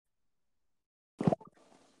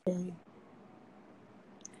Hey,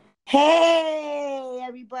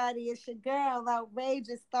 everybody, it's your girl,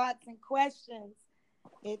 Outrageous Thoughts and Questions.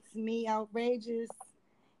 It's me, Outrageous,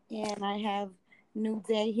 and I have New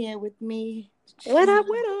Day here with me. What up,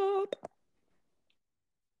 what up?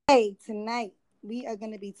 Hey, tonight we are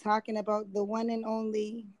going to be talking about the one and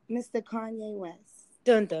only Mr. Kanye West.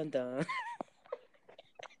 Dun, dun, dun.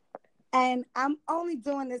 And I'm only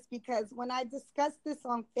doing this because when I discussed this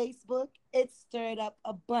on Facebook, it stirred up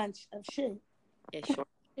a bunch of shit. It sure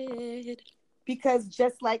did. Because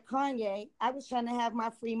just like Kanye, I was trying to have my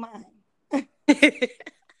free mind.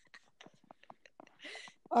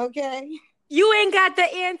 Okay? You ain't got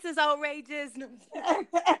the answers, Outrageous.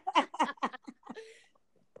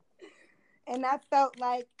 And I felt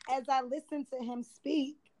like as I listened to him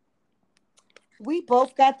speak, we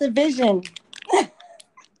both got the vision.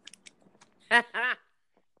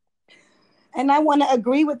 And I want to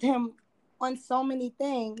agree with him on so many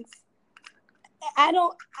things. I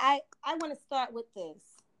want to start with this.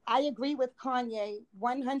 I agree with Kanye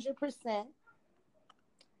 100%,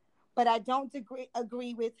 but I don't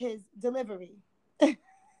agree with his delivery. I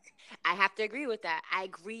have to agree with that. I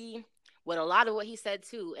agree with a lot of what he said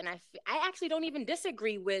too, and I actually don't even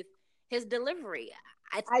disagree with his delivery.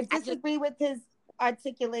 I disagree with his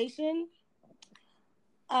articulation.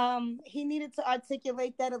 He needed to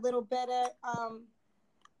articulate that a little better.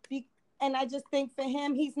 And I just think for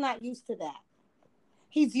him, he's not used to that.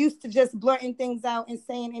 He's used to just blurting things out and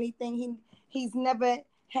saying anything. He's never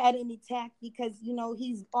had any tact because,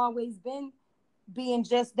 he's always been being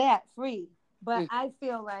just that, free. But I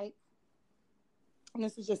feel like, and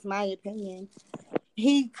this is just my opinion,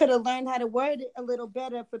 he could have learned how to word it a little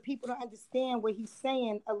better for people to understand what he's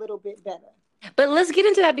saying a little bit better. But let's get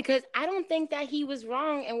into that because I don't think that he was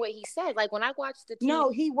wrong in what he said. Like when I watched the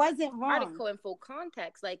No, he wasn't wrong. article in full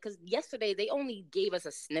context, like because yesterday they only gave us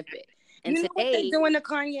a snippet, and you know today, what they're doing to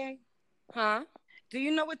Kanye? Huh? Do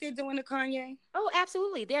you know what they're doing to Kanye? Oh,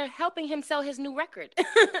 absolutely. They're helping him sell his new record.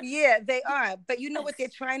 Yeah, they are. But you know what they're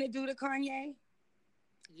trying to do to Kanye?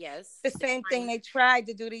 Yes. The same thing they tried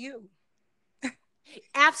to do to you.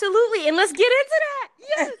 Absolutely. And let's get into that.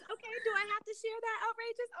 Yes. Okay. Do I have to share that,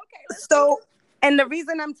 Outrageous? Okay. So, and the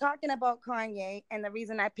reason I'm talking about Kanye and the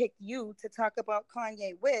reason I picked you to talk about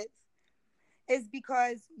Kanye with is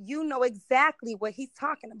because you know exactly what he's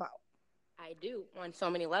talking about. I do on so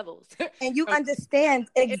many levels. And you understand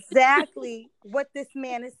exactly what this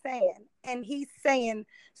man is saying. And he's saying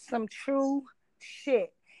some true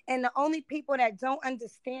shit. And the only people that don't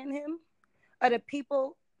understand him are the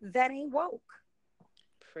people that ain't woke.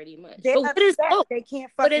 Pretty much. They're but what is woke? They can't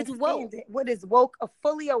What fucking is woke? stand it. What is woke? Are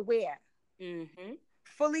fully aware. Mm-hmm.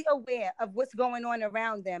 Fully aware of what's going on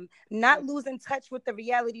around them, not losing touch with the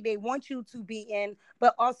reality they want you to be in,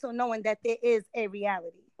 but also knowing that there is a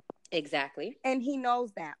reality. Exactly. And he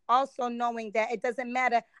knows that. Also knowing that it doesn't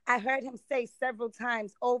matter. I heard him say several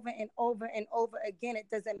times over and over and over again, it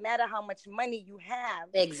doesn't matter how much money you have.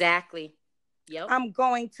 Exactly. Yep. I'm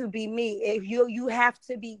going to be me. If you have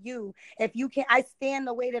to be you. If you can, I stand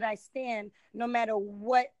the way that I stand, no matter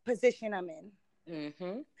what position I'm in.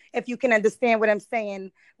 Mm-hmm. If you can understand what I'm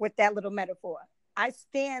saying with that little metaphor, I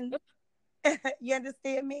stand. You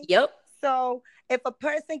understand me? Yep. So if a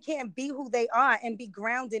person can't be who they are and be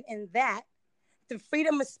grounded in that, the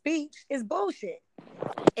freedom of speech is bullshit.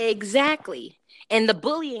 Exactly. And the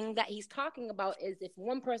bullying that he's talking about is if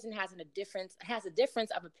one person has a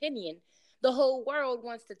difference of opinion, the whole world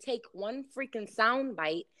wants to take one freaking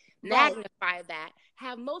soundbite, magnify that,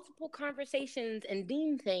 have multiple conversations and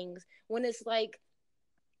deem things when it's like,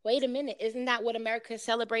 wait a minute, isn't that what America is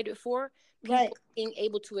celebrated for? People being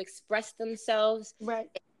able to express themselves. Right.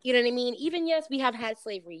 You know what I mean? Even yes, we have had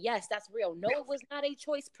slavery. Yes, that's real. No, it was not a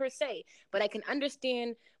choice per se. But I can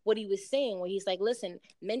understand what he was saying, where he's like, listen,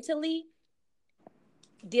 mentally,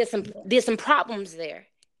 there's some problems there.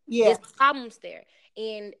 Yeah. There's problems there.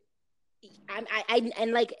 And I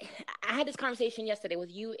had this conversation yesterday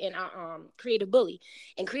with you and our creative bully.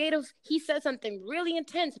 And creative, he said something really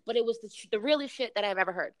intense, but it was the realest shit that I've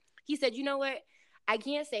ever heard. He said, you know what? I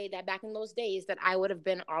can't say that back in those days that I would have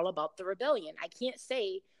been all about the rebellion. I can't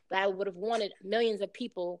say that I would have wanted millions of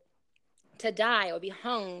people to die or be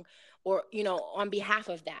hung or, on behalf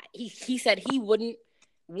of that. He said he wouldn't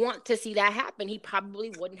want to see that happen. He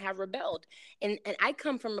probably wouldn't have rebelled. And I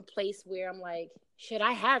come from a place where I'm like, should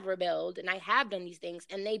I have rebelled? And I have done these things.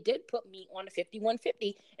 And they did put me on a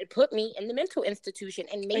 5150 and put me in the mental institution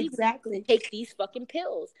and made me take these fucking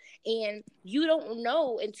pills. And you don't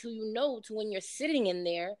know until you know to when you're sitting in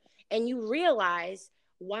there and you realize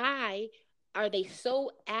why are they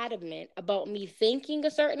so adamant about me thinking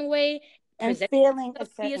a certain way And presenting feeling a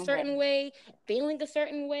stuff to be a certain way, feeling a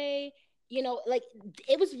certain way. You know, like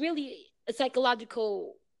it was really a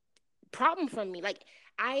psychological problem for me. Like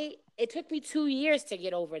it took me 2 years to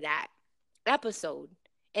get over that episode,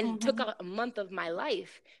 and it took a month of my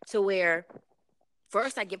life to where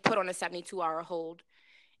first I get put on a 72-hour hold,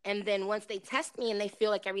 and then once they test me and they feel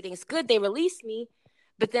like everything's good, they release me.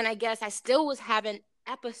 But then I guess I still was having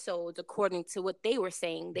episodes according to what they were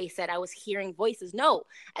saying. They said I was hearing voices. No,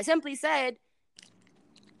 I simply said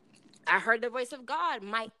I heard the voice of God,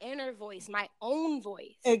 my inner voice, my own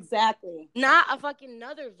voice. Exactly. Not a fucking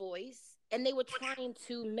another voice. And they were trying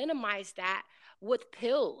to minimize that with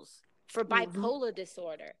pills for bipolar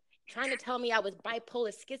disorder, trying to tell me I was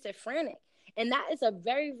bipolar schizophrenic. And that is a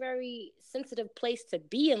very, very sensitive place to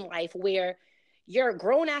be in life, where you're a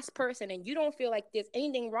grown-ass person and you don't feel like there's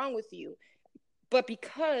anything wrong with you. But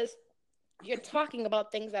because you're talking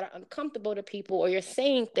about things that are uncomfortable to people, or you're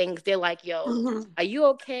saying things, they're like, yo, are you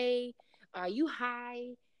okay? Are you high?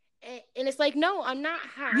 And it's like, no, I'm not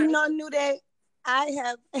high. You know, Nude, I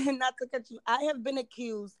have, and not to cut you, I have been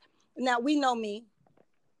accused. Now, we know me.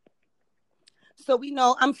 So we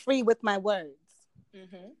know I'm free with my words.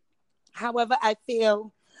 However I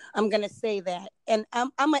feel, I'm going to say that. And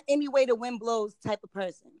I'm an any way the wind blows type of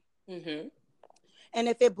person. And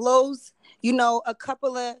if it blows, you know, a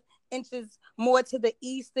couple of inches more to the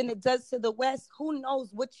east than it does to the west, who knows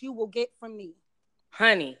what you will get from me.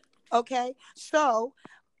 Honey. Okay? So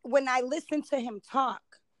when I listen to him talk,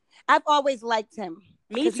 I've always liked him.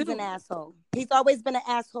 Me too. He's an asshole. He's always been an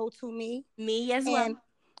asshole to me. Me as well.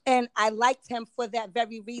 And I liked him for that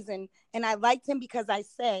very reason. And I liked him because I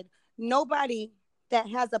said, nobody that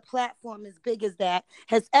has a platform as big as that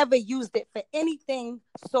has ever used it for anything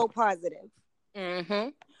so positive.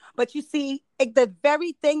 But you see, the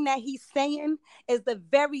very thing that he's saying is the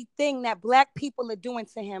very thing that Black people are doing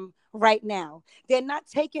to him right now. They're not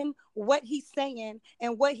taking what he's saying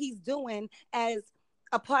and what he's doing as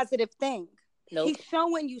a positive thing. Nope. He's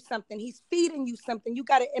showing you something. He's feeding you something. You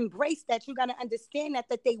got to embrace that. You got to understand that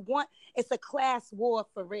they want, it's a class war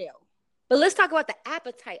for real. But let's talk about the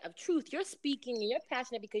appetite of truth. You're speaking and you're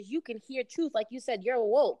passionate because you can hear truth. Like you said, you're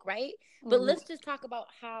woke, right? But let's just talk about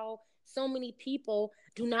how so many people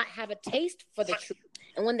do not have a taste for the truth.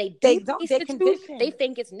 And when they taste the truth, they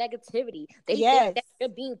think it's negativity. They think that you're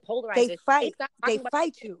being polarized. They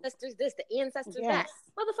fight you. Ancestors this, the ancestors that.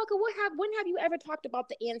 Motherfucker, when have you ever talked about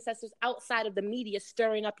the ancestors outside of the media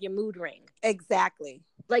stirring up your mood ring? Exactly.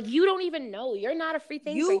 Like, you don't even know. You're not a free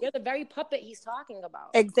thinker. You're the very puppet he's talking about.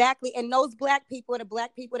 Exactly. And those Black people are the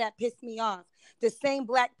Black people that piss me off. The same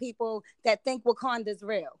Black people that think Wakanda's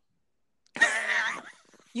real.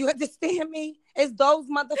 You understand me? It's those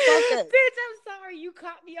motherfuckers. Bitch, I'm sorry. You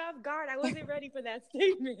caught me off guard. I wasn't ready for that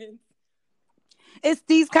statement. It's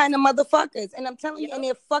these kind of motherfuckers. And I'm telling you, and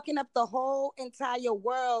they're fucking up the whole entire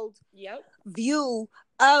world view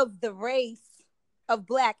of the race of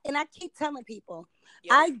Black. And I keep telling people,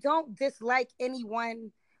 I don't dislike any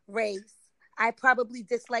one race. I probably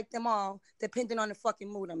dislike them all, depending on the fucking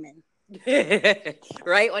mood I'm in.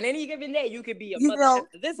 Right? On any given day, you could be a motherfucker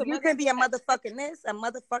this, you can be a motherfucking this, a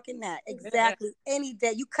motherfucking that. Exactly. Any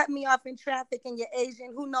day. You cut me off in traffic and you're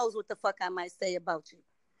Asian, who knows what the fuck I might say about you.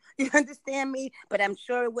 You understand me? But I'm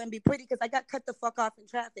sure it wouldn't be pretty because I got cut the fuck off in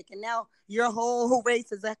traffic and now your whole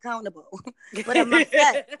race is accountable. But I'm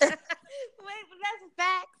upset. Wait, but that's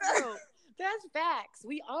facts, bro. That's facts.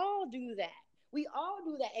 We all do that.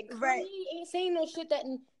 And Kanye ain't saying no shit that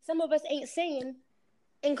some of us ain't saying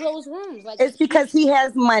in closed rooms. Like, it's because he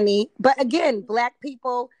has money. But again, Black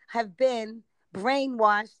people have been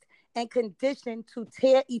brainwashed and conditioned to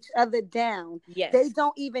tear each other down. Yes. They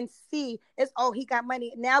don't even see it's, he got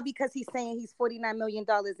money. Now because he's saying he's $49 million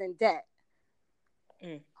in debt.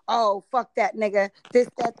 Oh, fuck that nigga. This,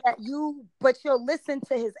 that. But you'll listen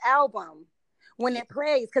to his album when it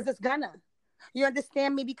plays because it's gonna. You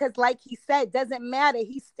understand me? Because like he said, doesn't matter.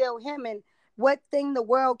 He's still him. And what thing the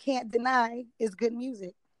world can't deny is good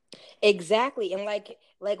music. Exactly. And like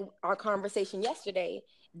our conversation yesterday,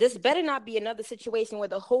 this better not be another situation where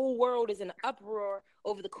the whole world is in an uproar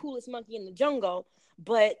over the coolest monkey in the jungle,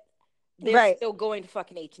 but they're still going to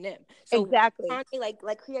fucking H&M. So exactly. Kanye,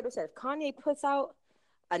 like Creator says, Kanye puts out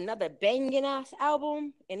another banging ass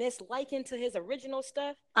album and it's likened to his original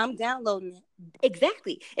stuff, I'm downloading it.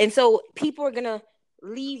 Exactly. And so people are gonna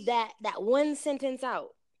leave that one sentence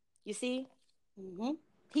out. You see?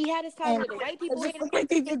 He had his time with the white people hating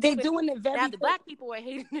him. They're doing it very. Now the Black people were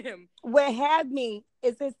hating him. What had me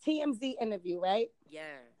is his TMZ interview, right? Yeah.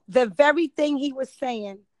 The very thing he was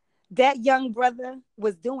saying, that young brother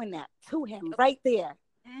was doing that to him right there.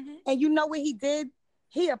 And you know what he did?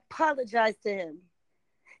 He apologized to him.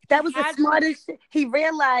 He That was the had to. smartest shit. He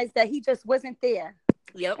realized that he just wasn't there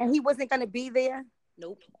Yep. and he wasn't going to be there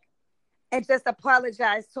Nope. and just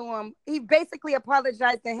apologized to him. He basically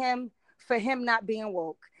apologized to him for him not being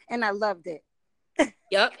woke. And I loved it.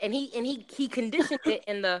 Yep. And he conditioned it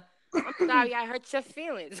in the I'm sorry I hurt your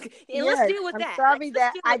feelings. And let's Yes, deal with I'm that. sorry Let's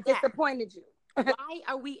that deal I with that. disappointed you. Why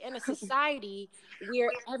are we in a society where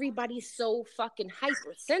everybody's so fucking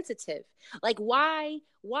hypersensitive? Like why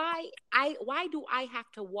do I have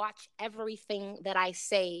to watch everything that I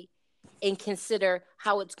say and consider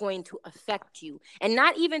how it's going to affect you? And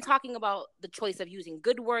not even talking about the choice of using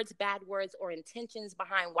good words, bad words, or intentions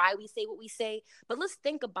behind why we say what we say, but let's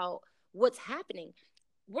think about what's happening.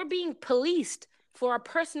 We're being policed for our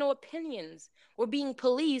personal opinions. We're being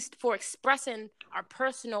policed for expressing our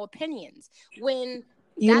personal opinions. When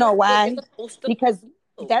You know why? supposed to Because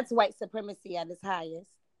that's white supremacy at its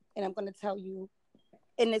highest. And I'm going to tell you,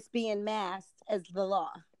 and it's being masked as the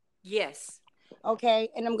law. Yes. Okay.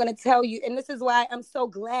 And I'm going to tell you, and this is why I'm so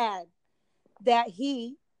glad that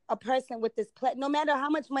he, a person with this, no matter how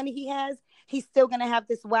much money he has, he's still going to have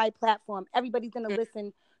this wide platform. Everybody's going to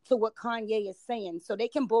listen to what Kanye is saying. So they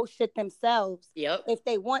can bullshit themselves if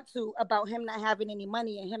they want to about him not having any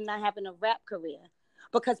money and him not having a rap career.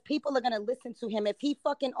 Because people are going to listen to him. If he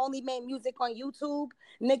fucking only made music on YouTube,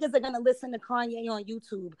 niggas are going to listen to Kanye on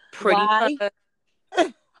YouTube. Why?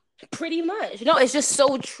 Pretty much. No, it's just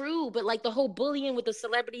so true. But like the whole bullying with the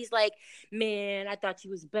celebrities, like, man, I thought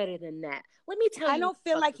you was better than that. Let me tell you. I don't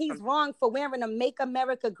feel like he's wrong for wearing a Make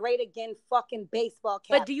America Great Again fucking baseball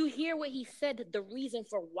cap. But do you hear what he said? The reason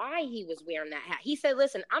for why he was wearing that hat. He said,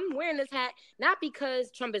 listen, I'm wearing this hat not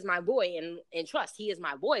because Trump is my boy and trust, he is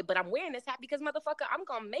my boy, but I'm wearing this hat because, motherfucker, I'm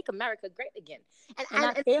going to make America great again. And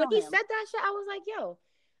when he said that shit, I was like, yo,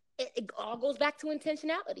 it all goes back to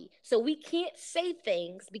intentionality. So we can't say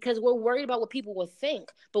things because we're worried about what people will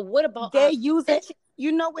think. But what about they use it?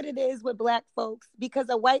 You know what it is with black folks? Because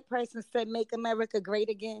a white person said make America great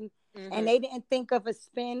again, and they didn't think of a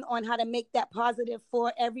spin on how to make that positive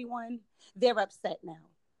for everyone. They're upset now.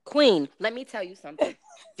 Queen, let me tell you something.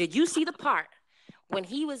 Did you see the part when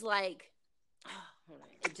he was like, oh,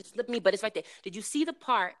 it just slipped me, but it's right there. Did you see the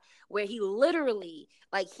part where he literally,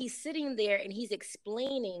 like, he's sitting there and he's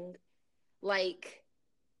explaining, like,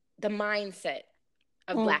 the mindset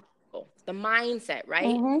of black people, the mindset,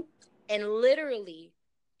 right? And literally,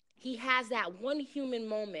 he has that one human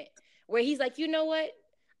moment where he's like, you know what?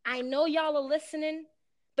 I know y'all are listening,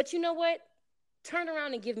 but you know what? Turn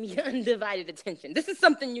around and give me your undivided attention. This is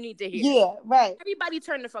something you need to hear. Yeah, right. Everybody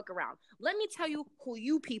turn the fuck around. Let me tell you who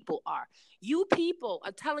you people are. You people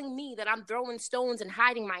are telling me that I'm throwing stones and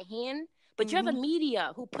hiding my hand, but you're the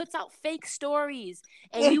media who puts out fake stories,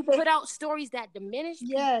 and you put out stories that diminish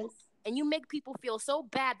people, and you make people feel so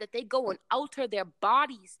bad that they go and alter their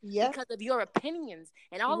bodies because of your opinions.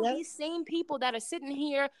 And all of these same people that are sitting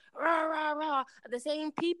here, rah, rah, rah, are the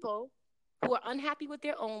same people who are unhappy with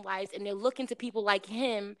their own lives, and they're looking to people like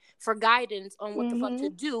him for guidance on what the fuck to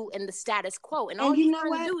do in the status quo. And all he's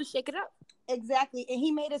trying to do is shake it up. Exactly. And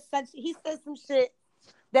he said some shit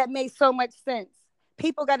that made so much sense.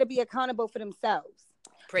 People got to be accountable for themselves.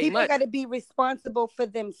 People got to be responsible for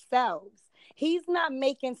themselves. He's not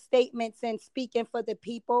making statements and speaking for the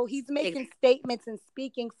people. He's making statements and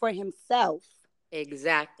speaking for himself.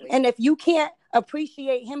 Exactly. And if you can't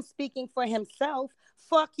appreciate him speaking for himself,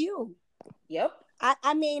 fuck you. Yep.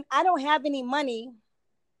 I mean, I don't have any money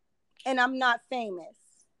and I'm not famous.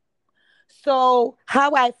 So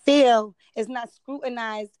how I feel is not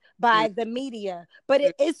scrutinized by the media, but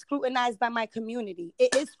it is scrutinized by my community.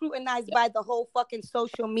 It is scrutinized by the whole fucking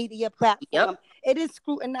social media platform. It is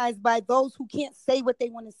scrutinized by those who can't say what they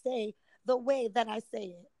want to say the way that I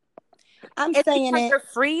say it. It's saying it. You're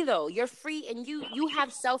free though. You're free, and you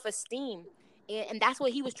have self-esteem. And that's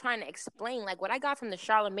what he was trying to explain. Like, what I got from the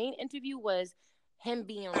Charlemagne interview was him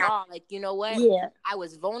being raw. Like, you know what? Yeah. I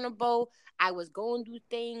was vulnerable. I was going through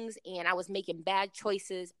things, and I was making bad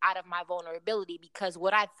choices out of my vulnerability because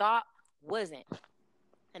what I thought wasn't.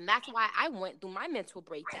 And that's why I went through my mental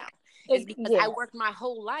breakdown. It's because I worked my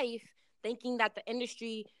whole life thinking that the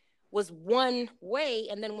industry was one way,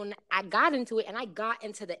 and then when I got into it, and I got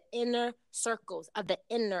into the inner circles of the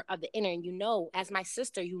inner, and you know, as my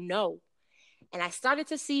sister, you know. And I started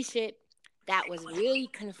to see shit that was really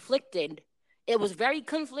conflicted. It was very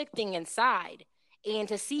conflicting inside. And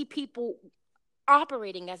to see people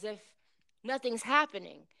operating as if nothing's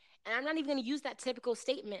happening. And I'm not even going to use that typical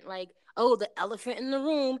statement like, oh, the elephant in the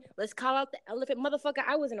room. Let's call out the elephant. Motherfucker,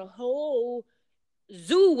 I was in a whole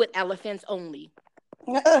zoo with elephants only.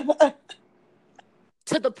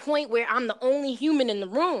 to the point where I'm the only human in the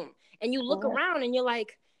room. And you look Mhm. around and you're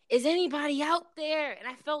like, is anybody out there? And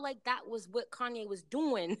I felt like that was what Kanye was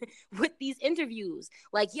doing with these interviews.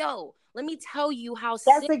 Like, yo, let me tell you how That's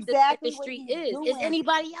sick this exactly what industry he's is. Is doing.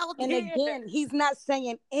 anybody out And there? again, he's not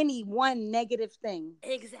saying any one negative thing.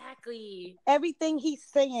 Exactly. Everything he's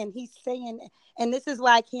saying, and this is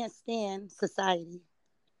why I can't stand society.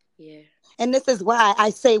 Yeah. And this is why I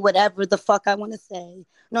say whatever the fuck I want to say,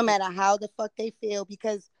 no matter how the fuck they feel,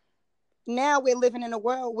 because now we're living in a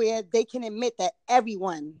world where they can admit that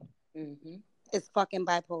everyone Mm-hmm. is fucking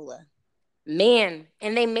bipolar. Man,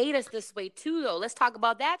 and they made us this way too, though. Let's talk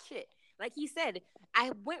about that shit. Like he said,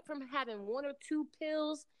 I went from having 1 or 2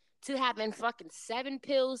 pills to having fucking 7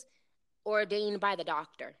 pills ordained by the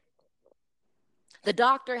doctor. The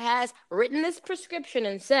doctor has written this prescription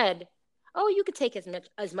and said, "Oh, you could take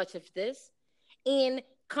as much of this." And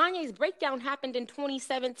Kanye's breakdown happened in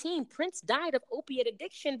 2017. Prince died of opiate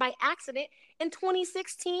addiction by accident in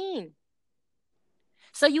 2016.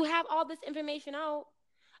 So you have all this information out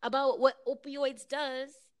about what opioids does,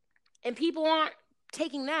 and people aren't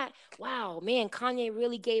taking that. Wow, man, Kanye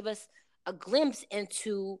really gave us a glimpse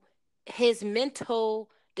into his mental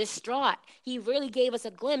distraught. He really gave us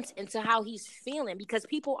a glimpse into how he's feeling, because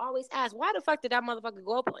people always ask, why the fuck did that motherfucker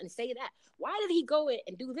go up and say that? Why did he go in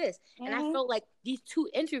and do this? And I Mm-hmm. felt like these 2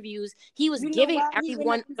 interviews, he was You know giving why he went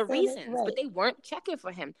everyone up and the said it? reasons, but Right. they weren't checking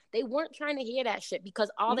for him. They weren't trying to hear that shit, because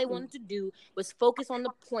all they Mm-mm. wanted to do was focus on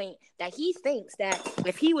the point that he thinks that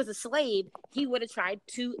if he was a slave, he would have tried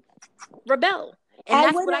to rebel. And I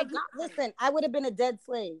that's would what I have, got from listen, I would have been a dead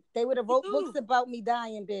slave. They would have it. wrote books about me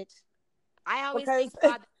dying, bitch. I always Because thank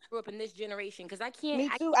God that I grew up in this generation, because I me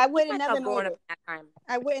can't too, I see would have never myself made growing up it. in that time.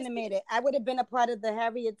 I wouldn't have made it. I would have been a part of the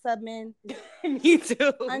Harriet Tubman Me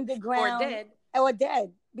too. Or underground dead. or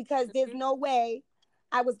dead, because there's Mhm. no way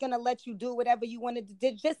I was going to let you do whatever you wanted to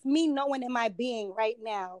do. Just me knowing in my being right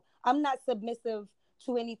now, I'm not submissive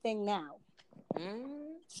to anything now.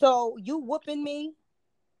 Mm. So you whooping me,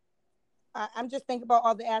 I'm just thinking about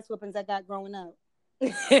all the ass whoopings I got growing up.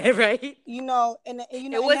 Right? You know, and It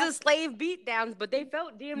and wasn't that's, slave beat downs, but they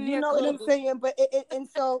felt damn you near know what I'm close. saying. But and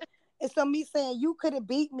so me saying you could have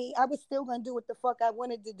beat me, I was still gonna do what the fuck I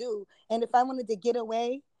wanted to do. And if I wanted to get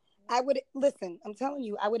away, I would listen. I'm telling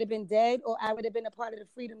you, I would have been dead, or I would have been a part of the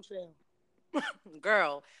Freedom Trail.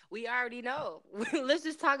 Girl, we already know. Let's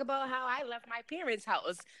just talk about how I left my parents'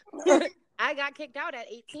 house. I got kicked out at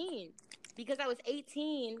 18 because I was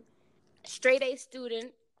 18, straight A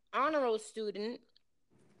student, honor roll student,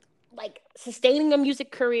 like sustaining a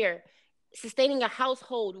music career, sustaining a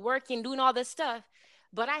household, working, doing all this stuff.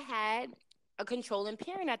 But I had a controlling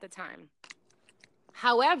parent at the time.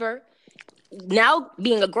 However, now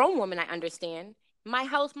being a grown woman, I understand my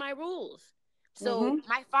house, my rules. So Mm-hmm.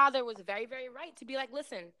 my father was very, very right to be like,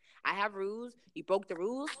 listen, I have rules. You broke the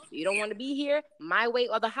rules. You don't want to be here. My way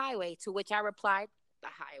or the highway. To which I replied, the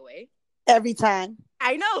highway. Every time,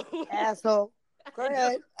 I know. asshole. Go I know.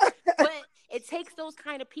 ahead. But it takes those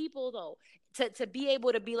kind of people, though, to be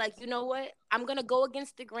able to be like, you know what? I'm going to go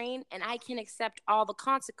against the grain, and I can accept all the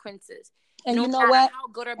consequences, And no you know matter what? how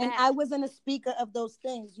good or And bad. I wasn't a speaker of those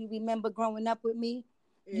things. You remember growing up with me?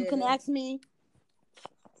 You can Mhm. ask me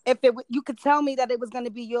if you could tell me that it was going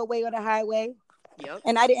to be your way or the highway, Yep.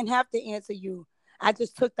 and I didn't have to answer you. I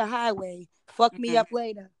just took the highway. Fuck me Mhm. up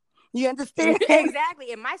later. You understand?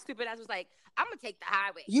 Exactly. And my stupid ass was like, I'm going to take the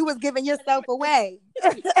highway. You was giving yourself away.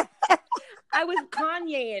 I was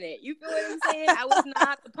Kanye in it. You feel what I'm saying? I was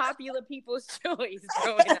not the popular people's choice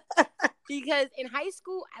growing up. Because in high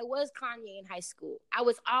school, I was Kanye in high school. I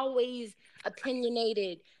was always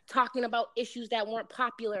opinionated, talking about issues that weren't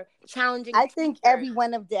popular, challenging I think teachers. every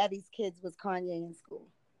one of Daddy's kids was Kanye in school.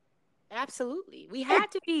 Absolutely. We had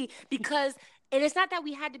to be, because, and it's not that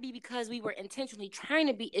we had to be because we were intentionally trying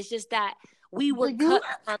to be. It's just that we Do were you? cut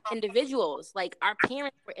from individuals. Like our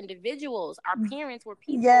parents were individuals. Our parents were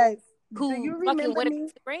people Yes. Do who you fucking remember would have me?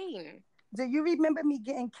 the brain. Do you remember me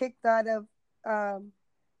getting kicked out of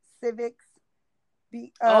civics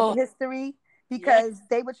Oh, history yes. because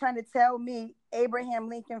they were trying to tell me Abraham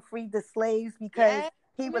Lincoln freed the slaves because Yes.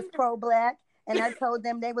 he was Remember. pro-black, and I told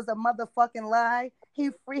them they was a motherfucking lie.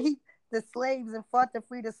 He freed the slaves and fought to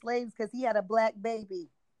free the slaves because he had a black baby.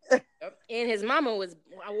 And his mama was,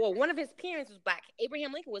 well, one of his parents was black.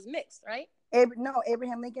 Abraham Lincoln was mixed, right? No,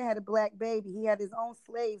 Abraham Lincoln had a black baby. He had his own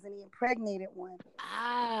slaves and he impregnated one.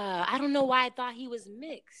 Ah, I don't know why I thought he was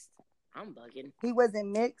mixed. I'm bugging. He wasn't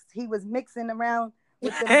mixed. He was mixing around He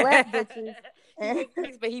with them black bitches. And was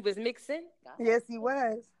mixed, but he was mixing. yes, he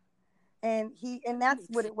was. And that's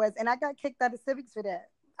what it was. And I got kicked out of civics for that.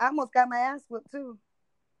 I almost got my ass whipped too.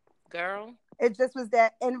 Girl. It just was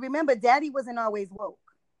that. And remember, Daddy wasn't always woke.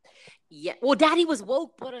 Yeah. Well, Daddy was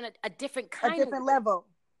woke, but on a different A kind of different level.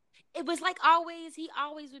 It was like he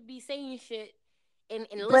always would be saying shit and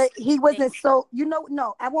But listening he to things. wasn't so,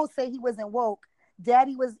 no, I won't say he wasn't woke.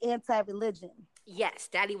 Daddy was anti-religion. Yes,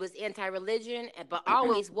 Daddy was anti-religion, but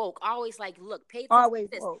always woke. Always like, look, pay attention Always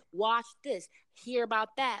to this, woke. watch this, hear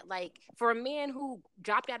about that. Like, for a man who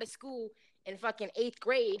dropped out of school in fucking 8th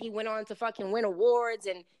grade, he went on to fucking win awards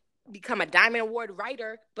and become a Diamond Award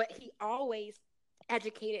writer, but he always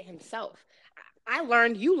educated himself. I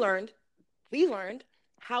learned, you learned, we learned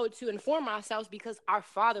how to inform ourselves because our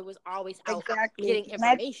father was always out getting Exactly.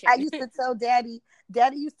 information. I used to tell Daddy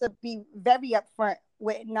used to be very upfront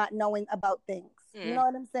with not knowing about things. You know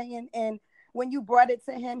what I'm saying? And when you brought it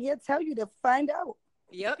to him, he'll tell you to find out.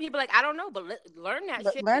 Yep, he'd be like, I don't know, but learn that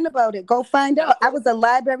shit. Learn about it. Go find out. I was a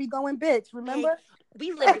library going bitch, remember?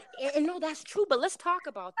 We lived, and no, that's true, but let's talk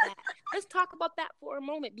about that. Let's talk about that for a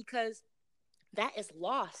moment because that is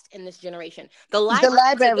lost in this generation. The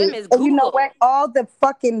library. To them is Google. And you know what? All the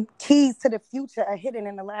fucking keys to the future are hidden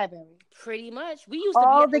in the library. Pretty much. We used to be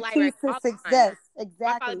at the library all the keys to success. Exactly.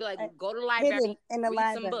 My father would be like, go to the library, hidden in the read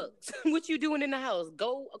library. some books. What you doing in the house?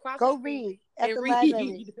 Go across the street read at and the read.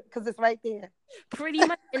 library because it's right there. Pretty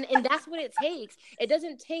much. And that's what it takes. It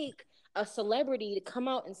doesn't take a celebrity to come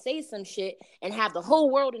out and say some shit and have the whole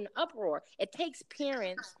world in uproar. It takes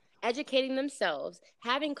parents educating themselves,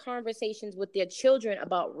 having conversations with their children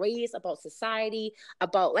about race, about society,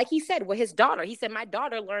 about, like he said, with his daughter. He said, my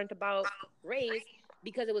daughter learned about race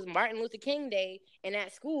because it was Martin Luther King Day. And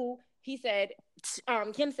at school, he said,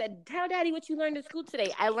 Kim said, tell Daddy what you learned at school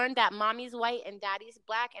today. I learned that mommy's white and daddy's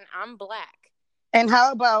black and I'm black. And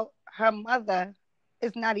how about her mother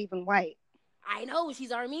is not even white? I know,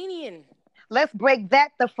 she's Armenian. Let's break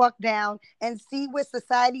that the fuck down and see what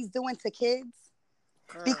society's doing to kids.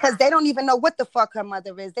 Because they don't even know what the fuck her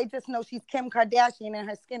mother is. They just know she's Kim Kardashian and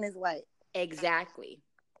her skin is white. Exactly.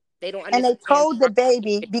 They don't understand. And they told the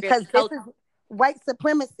baby, because this is white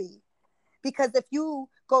supremacy. Because if you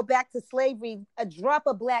go back to slavery, a drop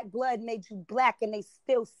of black blood made you black, and they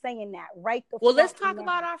still saying that, right? Well, let's talk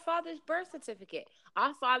about our father's birth certificate.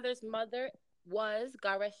 Our father's mother was,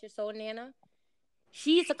 God rest your soul, Nana.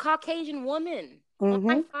 She's a Caucasian woman. On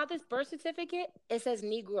my father's birth certificate, it says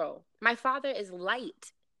Negro. My father is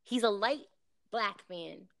light. He's a light black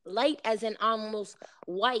man. Light as in almost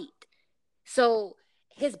white. So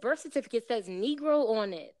his birth certificate says Negro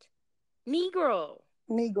on it. Negro.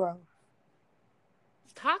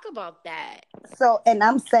 Talk about that. So, and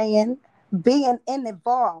I'm saying being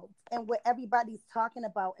involved in what everybody's talking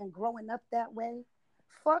about and growing up that way,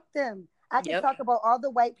 fuck them. I can talk about all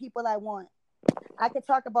the white people I want. I could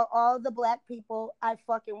talk about all the black people I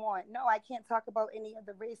fucking want. No, I can't talk about any of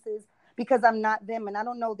the races because I'm not them and I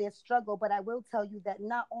don't know their struggle. But I will tell you that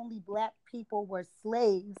not only black people were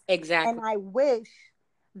slaves. Exactly. And I wish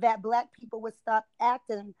that black people would stop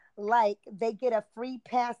acting like they get a free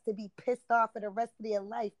pass to be pissed off for the rest of their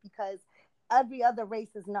life because every other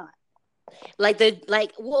race is not.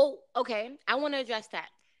 Okay, I want to address that.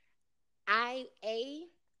 I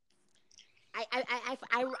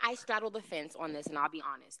straddle the fence on this, and I'll be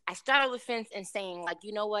honest. I straddle the fence in saying, like,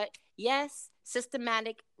 you know what? Yes,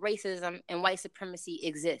 systematic racism and white supremacy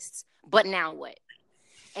exists, but now what?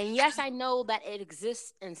 And yes, I know that it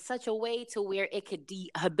exists in such a way to where it could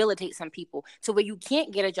rehabilitate some people, to where you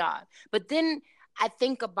can't get a job. But then I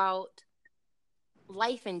think about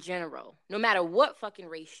life in general, no matter what fucking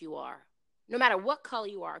race you are, no matter what color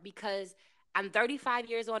you are, because I'm 35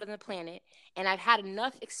 years old on the planet, and I've had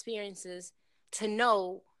enough experiences to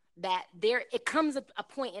know that it comes a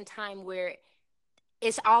point in time where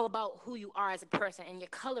it's all about who you are as a person, and your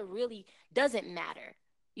color really doesn't matter.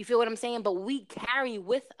 You feel what I'm saying? But we carry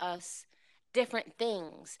with us different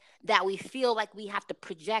things that we feel like we have to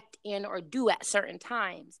project in or do at certain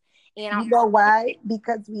times. And you know why?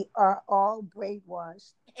 Because we are all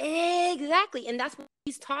brainwashed. Exactly. And that's what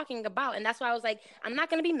he's talking about. And that's why I was like, I'm not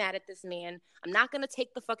going to be mad at this man. I'm not going to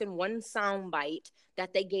take the fucking one sound bite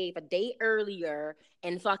that they gave a day earlier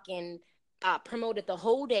and fucking promoted the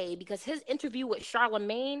whole day, because his interview with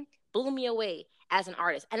Charlamagne blew me away as an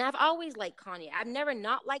artist. And I've always liked Kanye. I've never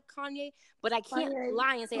not liked Kanye, but I can't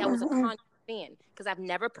lie and say I was a Kanye fan because I've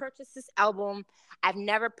never purchased this album. I've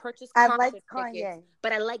never purchased I like Kanye,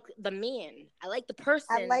 but I like the man. I like the person.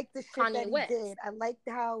 I like the shit Kanye that he West. did. I liked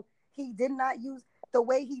how he did not use the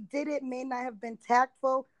way he did it. May not have been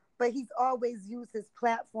tactful, but he's always used his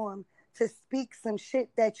platform to speak some shit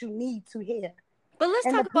that you need to hear. But let's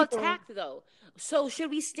talk about tact, though. So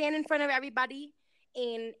should we stand in front of everybody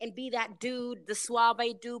and be that dude, the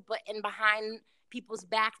suave dude, but in behind people's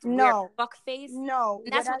backs, wear No, fuck face. no.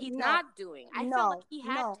 And that's what he's not doing. I felt like No, he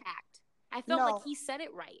had no, tact. I felt like no. he said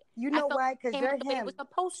it right. You I know felt why? like Because he came you're out the way he was him.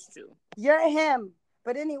 supposed to. You're him.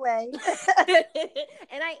 But anyway.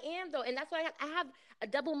 And I am, though. And that's why I have a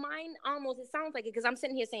double mind almost. It sounds like it because I'm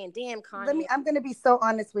sitting here saying, damn, Kanye. I'm going to be so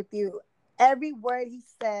honest with you. Every word he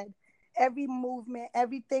said, every movement,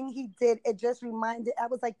 everything he did, it just reminded. I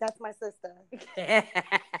was like, that's my sister.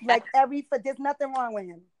 Like there's nothing wrong with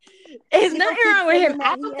him. There's nothing wrong with him.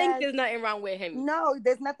 I don't think there's nothing wrong with him. No,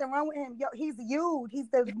 there's nothing wrong with him. Yo, he's you. He's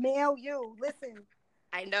the male you. Listen.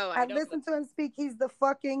 I know. I listened to him speak. He's the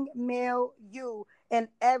fucking male you in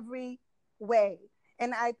every way.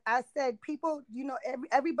 And I said, people, you know,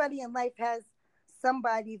 everybody in life has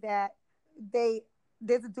somebody that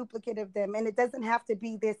there's a duplicate of them, and it doesn't have to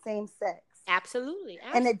be their same sex. Absolutely.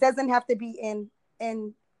 And it doesn't have to be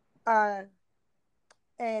in how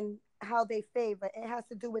they favor. It has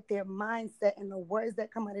to do with their mindset and the words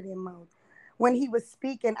that come out of their mouth. When he was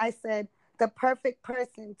speaking, I said the perfect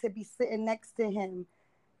person to be sitting next to him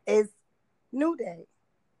is New Day.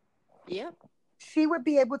 Yep. She would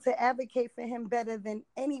be able to advocate for him better than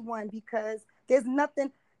anyone because there's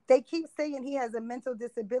nothing. They keep saying he has a mental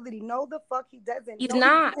disability. No, the fuck he doesn't. He's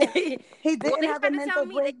not. He didn't have a mental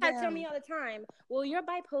breakdown. They try to tell me all the time, well, you're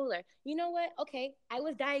bipolar. You know what? Okay, I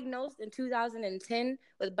was diagnosed in 2010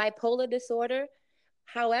 with bipolar disorder.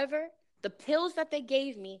 However, the pills that they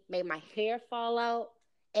gave me made my hair fall out.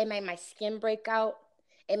 It made my skin break out.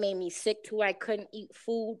 It made me sick to where I couldn't eat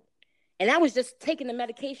food. And I was just taking the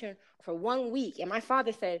medication for 1 week. And my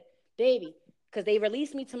father said, baby, because they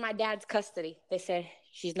released me to my dad's custody. They said,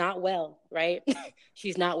 she's not well, right?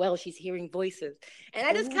 She's not well. She's hearing voices. And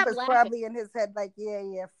I just kept laughing. He was probably in his head like,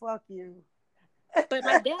 yeah, fuck you. But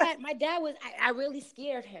my dad was, I really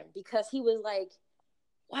scared him because he was like,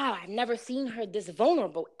 wow, I've never seen her this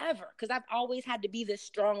vulnerable ever. Because I've always had to be this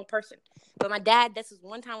strong person. But my dad, this was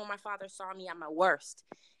one time when my father saw me at my worst.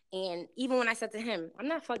 And even when I said to him, I'm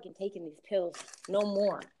not fucking taking these pills no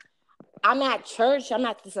more. I'm at church, I'm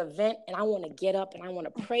at this event, and I want to get up and I want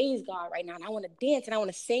to praise God right now. And I want to dance and I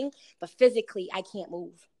want to sing, but physically, I can't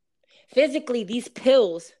move. Physically, these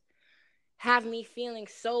pills have me feeling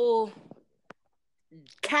so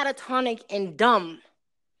catatonic and dumb.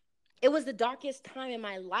 It was the darkest time in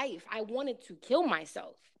my life. I wanted to kill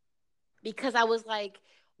myself because I was like,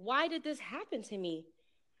 why did this happen to me?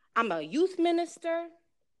 I'm a youth minister.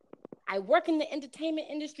 I work in the entertainment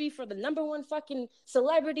industry for the #1 fucking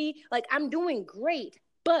celebrity. Like, I'm doing great,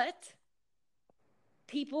 but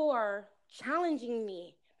people are challenging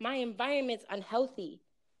me. My environment's unhealthy,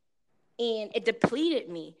 and it depleted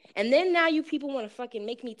me. And then now you people want to fucking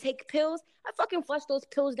make me take pills. I fucking flushed those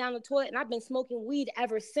pills down the toilet, and I've been smoking weed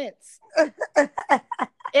ever since.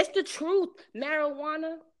 It's the truth.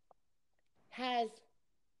 Marijuana has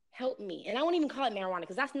helped me. And I won't even call it marijuana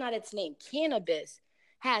because that's not its name. Cannabis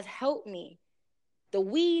has helped me. The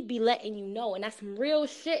weed be letting you know, and that's some real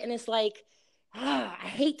shit. And it's like, I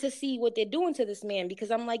hate to see what they're doing to this man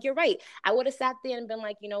because I'm like, you're right. I would have sat there and been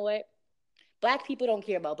like, you know what? Black people don't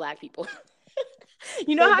care about black people.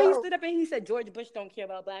 You know how he stood up and he said George Bush don't care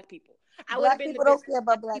about black people. I would have been people don't care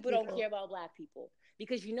about black people. People don't care about black people.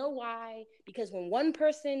 Because you know why? Because when one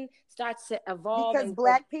person starts to evolve, because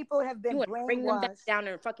black people have been brainwashed. Bring them back down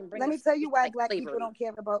and fucking bring. Let me tell you why black people don't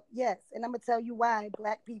care about. Yes, and I'm gonna tell you why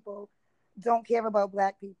black people don't care about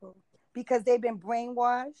black people because they've been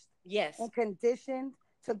brainwashed. Yes. And conditioned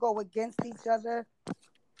to go against each other,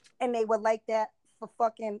 and they were like that for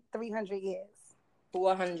fucking 300 years.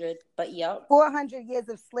 400, but yep. 400 years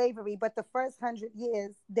of slavery, but the first 100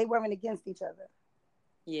 years they weren't against each other.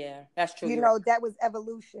 Yeah, that's true. You know, that was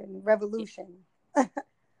revolution. Yeah.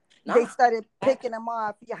 They started picking them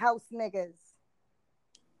off. Your house niggas,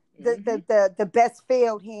 the best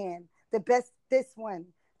failed hand, the best this one,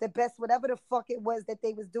 the best whatever the fuck it was that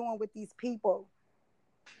they was doing with these people,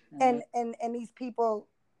 and these people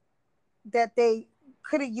that they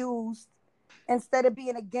could have used instead of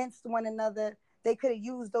being against one another. They could have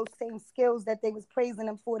used those same skills that they was praising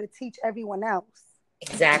them for to teach everyone else.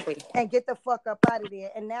 Exactly. And get the fuck up out of there.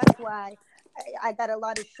 And that's why I got a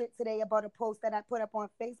lot of shit today about a post that I put up on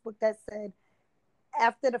Facebook that said,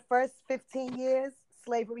 after the first 15 years,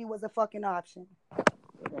 slavery was a fucking option.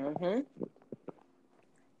 Mm-hmm.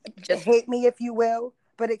 Just hate me if you will,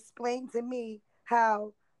 but explain to me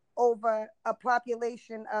how over a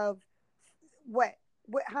population of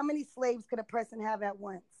how many slaves could a person have at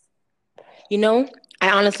once? You know,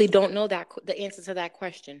 I honestly don't know the answer to that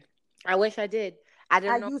question. I wish I did. I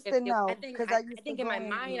used to know. I think in my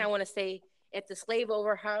mind, I want to say if the slave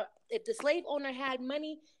owner had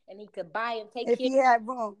money and he could buy and take if he had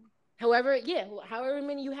room. however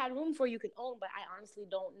many you had room for, you could own. But I honestly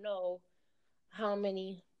don't know how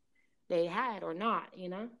many they had or not,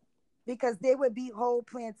 Because there would be whole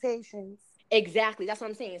plantations. Exactly. That's what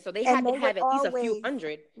I'm saying. So they And had to they would have at least a few always,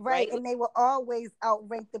 hundred, right, right? and they would always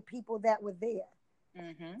outrank the people that were there.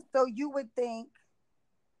 So you would think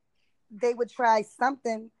they would try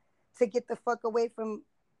something to get the fuck away from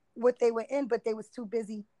what they were in, but they was too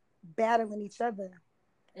busy battling each other.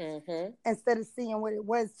 Instead of seeing what it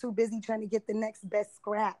was, too busy trying to get the next best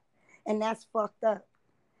scrap. And that's fucked up.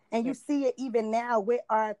 And you see it even now with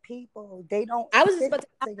our people. They don't. I was just about to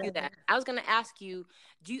ask you that. I was going to ask you,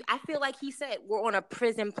 I feel like he said we're on a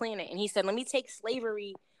prison planet. And he said, let me take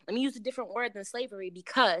slavery. Let me use a different word than slavery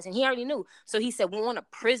because, and he already knew. So he said, we're on a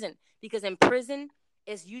prison because in prison,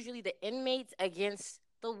 it's usually the inmates against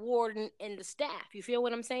the warden and the staff. You feel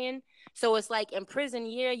what I'm saying? So it's like in prison,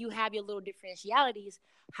 you have your little differentialities.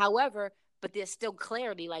 However, but there's still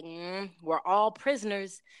clarity. Like, we're all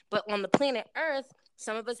prisoners. But on the planet Earth,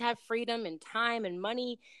 some of us have freedom and time and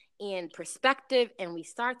money and perspective, and we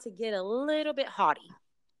start to get a little bit haughty.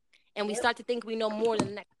 And we start to think we know more than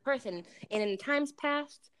the next person. And in times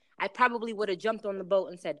past, I probably would have jumped on the boat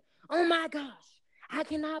and said, oh my gosh, I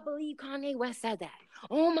cannot believe Kanye West said that.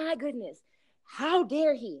 Oh my goodness, how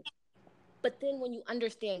dare he? But then when you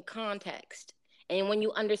understand context and when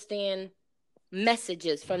you understand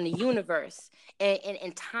messages from the universe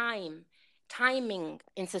and timing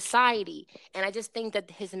in society, and I just think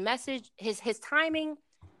that his message, his timing,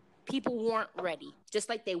 people weren't ready, just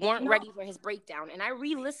like they weren't ready for his breakdown. And I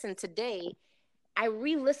re-listened today,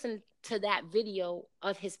 to that video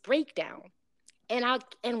of his breakdown,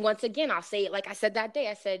 and once again I'll say it like I said that day.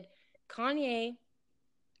 I said Kanye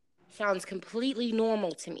sounds completely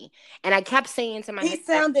normal to me, and I kept saying to myself, he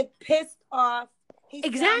sounded pissed off. He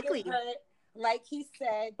exactly sounded hurt, like he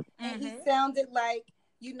said, and he sounded like,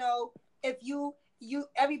 if you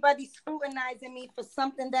everybody's scrutinizing me for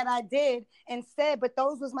something that I did and said, but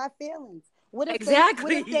those was my feelings. What if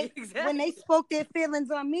when they spoke their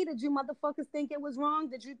feelings on me, did you motherfuckers think it was wrong?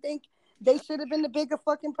 Did you think they should have been the bigger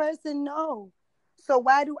fucking person? No. So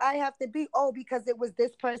why do I have to be, because it was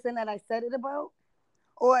this person that I said it about?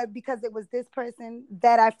 Or because it was this person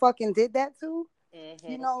that I fucking did that to?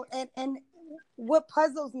 And what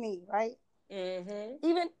puzzles me, right?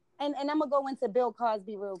 Even, and I'm going to go into Bill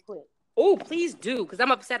Cosby real quick. Oh, please do, because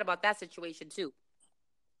I'm upset about that situation too.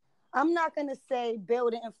 I'm not going to say Bill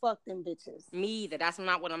didn't fuck them bitches. Me either. That's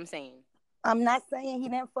not what I'm saying. I'm not saying he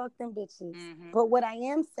didn't fuck them bitches. But what I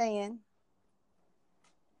am saying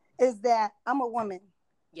is that I'm a woman.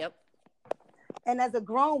 Yep. And as a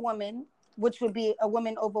grown woman, which would be a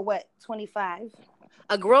woman over 25?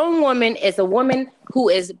 A grown woman is a woman who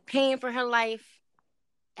is paying for her life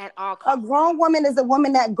at all costs. A grown woman is a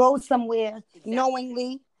woman that goes somewhere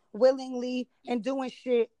knowingly, willingly, and doing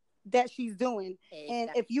shit that she's doing.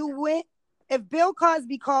 And if Bill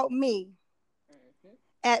Cosby called me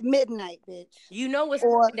at midnight, bitch, what's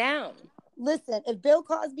going down. Listen, if Bill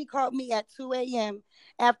Cosby called me at 2 a.m.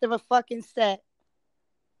 after a fucking set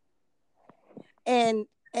and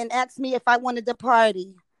asked me if I wanted to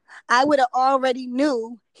party, I would have already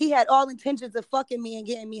knew he had all intentions of fucking me and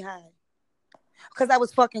getting me high. Because I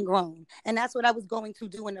was fucking grown. And that's what I was going to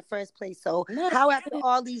do in the first place. So how after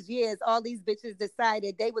all these years, all these bitches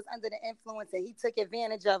decided they was under the influence and he took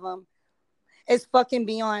advantage of them, is fucking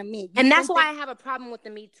beyond me. And that's why I have a problem with the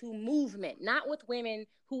Me Too movement. Not with women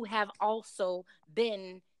who have also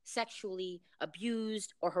been sexually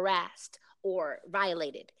abused or harassed or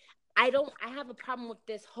violated. I have a problem with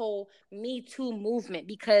this whole Me Too movement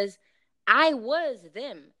because I was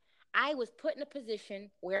them. I was put in a position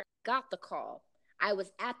where I got the call. I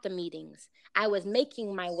was at the meetings. I was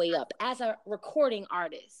making my way up as a recording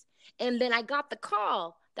artist. And then I got the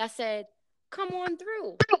call that said, come on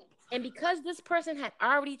through. And because this person had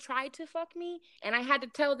already tried to fuck me, and I had to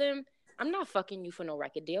tell them, I'm not fucking you for no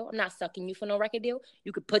record deal. I'm not sucking you for no record deal.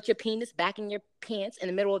 You could put your penis back in your pants in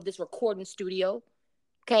the middle of this recording studio.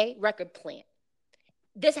 Okay? Record plant.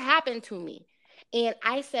 This happened to me. And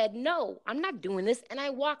I said, no, I'm not doing this. And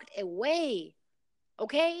I walked away.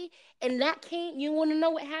 Okay? And that you want to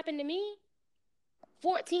know what happened to me?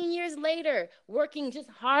 14 years later, working just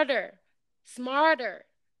harder, smarter,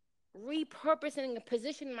 repurposing and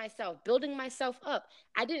positioning myself, building myself up.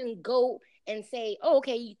 I didn't go and say, oh,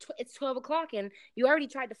 okay, it's 12 o'clock and you already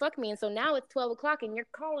tried to fuck me. And so now it's 12 o'clock and you're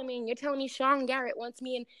calling me and you're telling me Sean Garrett wants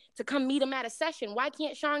me to come meet him at a session. Why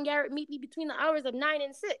can't Sean Garrett meet me between the hours of 9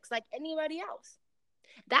 and 6 like anybody else?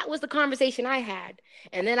 That was the conversation I had.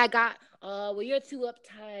 And then I got, well, you're too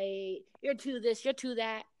uptight. You're too this, you're too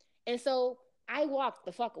that. And so I walked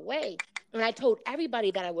the fuck away. And I told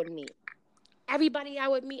everybody that I would meet. Everybody I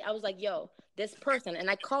would meet, I was like, yo, this person. And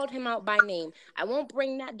I called him out by name. I won't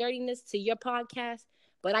bring that dirtiness to your podcast,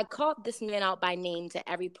 but I called this man out by name to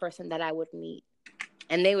every person that I would meet.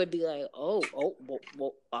 And they would be like,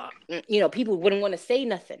 people wouldn't want to say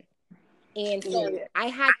nothing. And so I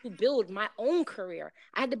had to build my own career.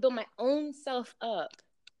 I had to build my own self up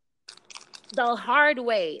the hard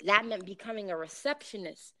way. That meant becoming a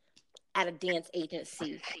receptionist at a dance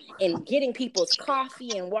agency and getting people's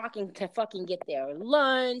coffee and walking to fucking get their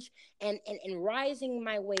lunch and rising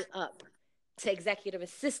my way up to executive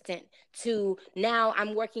assistant to now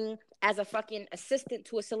I'm working as a fucking assistant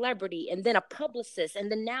to a celebrity and then a publicist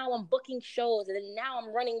and then now I'm booking shows and then now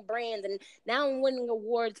I'm running brands and now I'm winning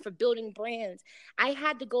awards for building brands. I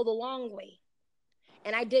had to go the long way.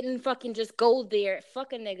 And I didn't fucking just go there,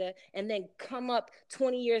 fuck a nigga, and then come up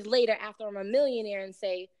 20 years later after I'm a millionaire and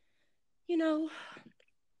say,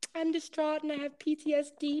 I'm distraught and I have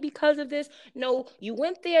PTSD because of this. No, you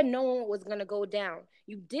went there knowing what was going to go down.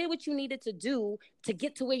 You did what you needed to do to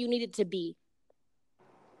get to where you needed to be.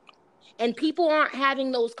 And people aren't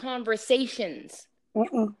having those conversations.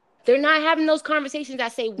 Mm-mm. They're not having those conversations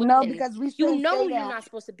that say, no, because we shouldn't say that. You're not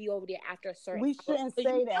supposed to be over there after a certain We shouldn't say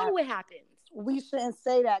that. You know what happens. We shouldn't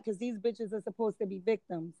say that because these bitches are supposed to be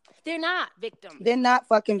victims. They're not victims. They're not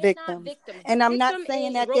fucking victims. And I'm not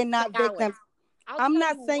saying that they're not victims. I'm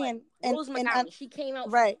not saying Rose McGowan. She came out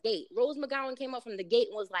from the gate. Rose McGowan came out from the gate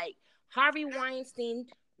and was like, Harvey Weinstein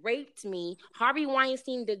raped me. Harvey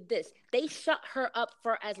Weinstein did this. They shut her up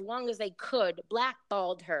for as long as they could,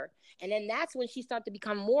 blackballed her. And then that's when she started to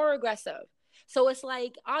become more aggressive. So it's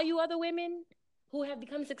like, all you other women who have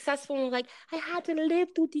become successful and like, I had to live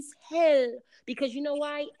through this hell. Because you know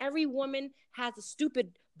why? Every woman has a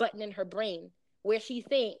stupid button in her brain where she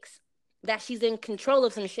thinks that she's in control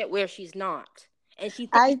of some shit where she's not. And she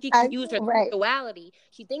thinks she can use her sexuality.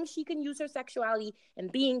 She thinks she can use her sexuality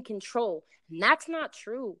and be in control. And that's not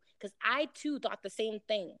true. Because I, too, thought the same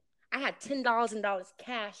thing. I had $10,000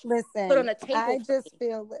 cash put on a table. I just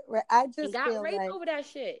feel raped over that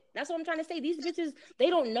shit. That's what I'm trying to say. These bitches, they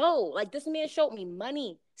don't know. Like, this man showed me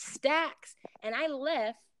money, stacks. And I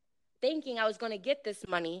left thinking I was going to get this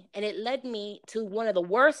money. And it led me to one of the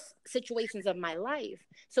worst situations of my life.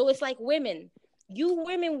 So it's like women. You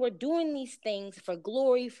women were doing these things for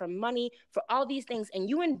glory, for money, for all these things, and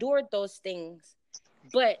you endured those things.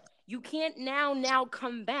 But you can't now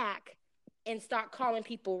come back and start calling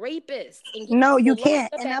people rapists. No, you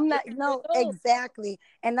can't. And I'm not, exactly.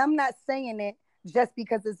 And I'm not saying it just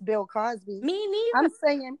because it's Bill Cosby. Me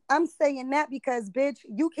neither. I'm saying that because, bitch,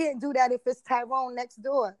 you can't do that if it's Tyrone next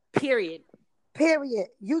door. Period.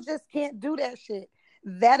 You just can't do that shit.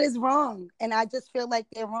 That is wrong. And I just feel like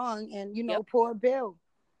they're wrong. And, poor Bill.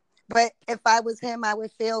 But if I was him, I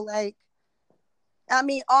would feel like,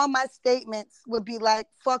 all my statements would be like,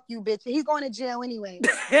 fuck you, bitch. He's going to jail anyway.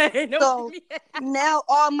 So now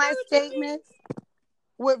all my statements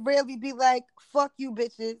would really be like, fuck you,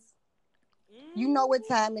 bitches. You know what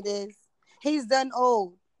time it is. He's done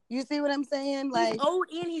old. You see what I'm saying? Like, he's old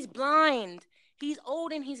and he's blind. He's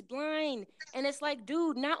old and he's blind. And it's like,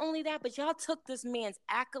 dude, not only that, but y'all took this man's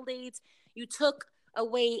accolades. You took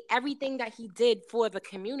away everything that he did for the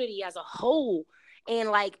community as a whole. And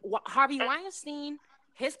like Harvey Weinstein,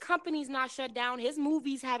 his company's not shut down. His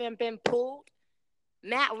movies haven't been pulled.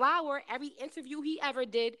 Matt Lauer, every interview he ever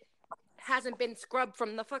did hasn't been scrubbed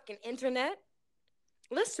from the fucking internet.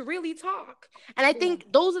 Let's really talk. And I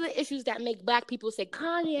think those are the issues that make Black people say,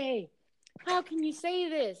 Kanye, how can you say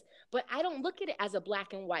this? But I don't look at it as a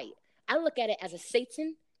black and white. I look at it as a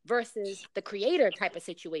Satan versus the creator type of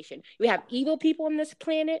situation. You have evil people on this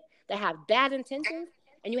planet that have bad intentions,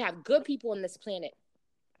 and you have good people on this planet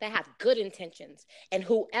that have good intentions. And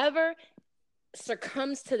whoever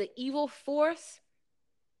succumbs to the evil force,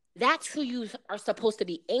 that's who you are supposed to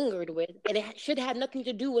be angered with. And it should have nothing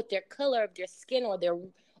to do with their color of their skin or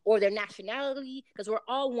their nationality, because we're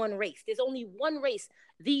all one race. There's only one race,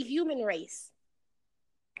 the human race.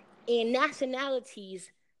 And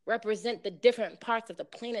nationalities represent the different parts of the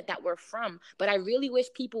planet that we're from. But I really wish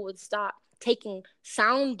people would stop taking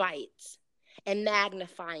sound bites and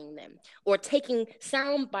magnifying them, or taking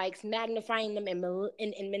sound bites, magnifying them, and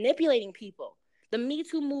manipulating people. The Me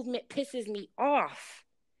Too movement pisses me off.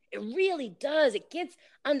 It really does. It gets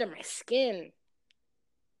under my skin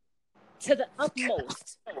to the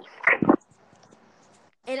utmost.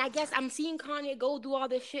 And I guess I'm seeing Kanye go do all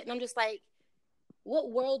this shit, and I'm just like,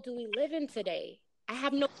 what world do we live in today? I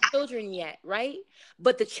have no children yet, right?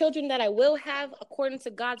 But the children that I will have, according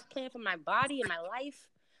to God's plan for my body and my life,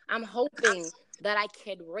 I'm hoping that I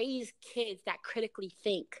could raise kids that critically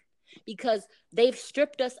think, because they've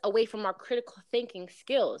stripped us away from our critical thinking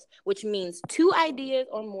skills, which means 2 ideas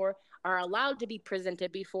or more are allowed to be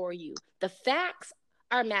presented before you. The facts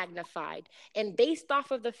are magnified, and based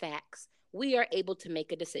off of the facts, we are able to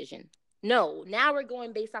make a decision. No, now we're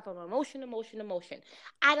going based off of emotion.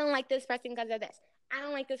 I don't like this person because of this. I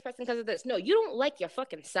don't like this person because of this. No, you don't like your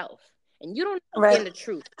fucking self, and you don't understand the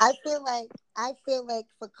truth. I feel like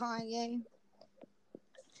for Kanye,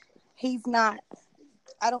 he's not.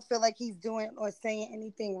 I don't feel like he's doing or saying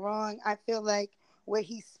anything wrong. I feel like what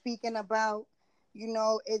he's speaking about,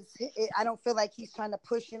 I don't feel like he's trying to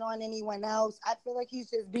push it on anyone else. I feel like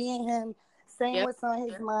he's just being him, saying what's on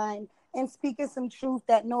his mind, and speaking some truth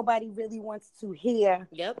that nobody really wants to hear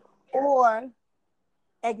or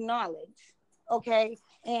acknowledge. Okay,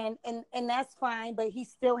 and that's fine, but he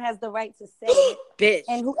still has the right to say it. Bitch.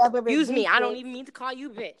 And whoever Excuse me, I don't even mean to call you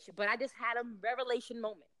bitch, but I just had a revelation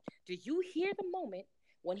moment. Did you hear the moment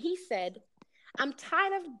when he said, I'm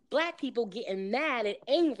tired of black people getting mad and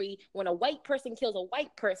angry when a white person kills a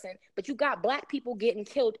white person, but you got black people getting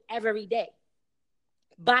killed every day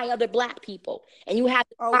by other black people, and you have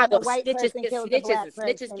to snitches get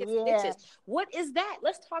snitches. What is that?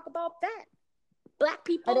 Let's talk about that. Black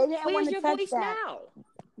people, where's your voice now?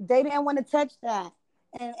 They didn't want to touch that,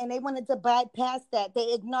 and they wanted to bypass that.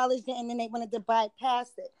 They acknowledged it, and then they wanted to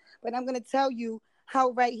bypass it. But I'm going to tell you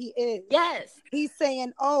how right he is. Yes. He's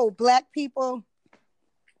saying, black people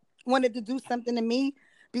wanted to do something to me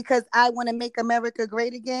because I want to make America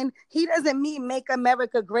great again. He doesn't mean make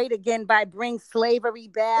America great again by bring slavery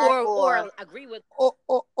back or agree with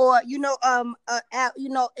or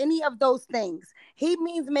any of those things. He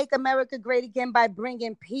means make America great again by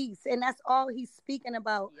bringing peace, and that's all he's speaking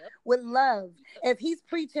about with love. If he's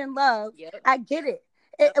preaching love, I get it.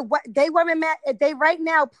 They weren't mad. They right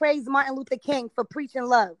now praise Martin Luther King for preaching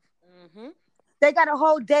love. Mm-hmm. They got a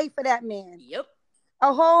whole day for that man. Yep.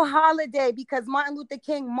 A whole holiday because Martin Luther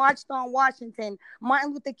King marched on Washington.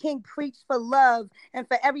 Martin Luther King preached for love and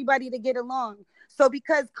for everybody to get along. So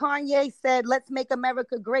because Kanye said, let's make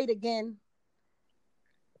America great again,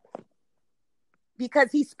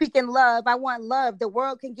 because he's speaking love, I want love. The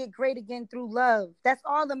world can get great again through love. That's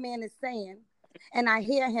all the man is saying. And I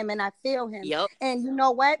hear him and I feel him. Yep. And you know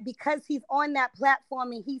what? Because he's on that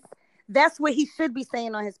platform and that's what he should be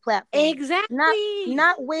saying on his platform. Exactly.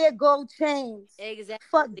 Not wear gold chains. Exactly.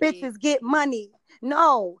 Fuck bitches, get money.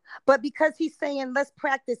 No. But because he's saying, let's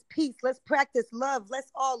practice peace. Let's practice love.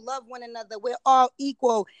 Let's all love one another. We're all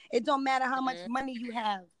equal. It don't matter how much money you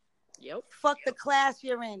have. Yep. Fuck the class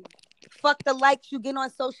you're in. Fuck the likes you get on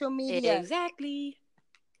social media. Exactly.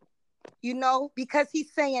 Because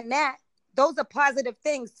he's saying that, those are positive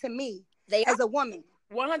things to me as a woman.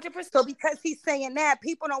 100%. So because he's saying that,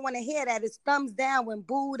 people don't want to hear that. It's thumbs down when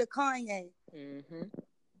boo to Kanye. Mm-hmm.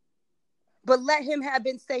 But let him have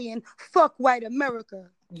been saying, fuck white America.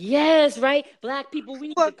 Yes, right? Black people,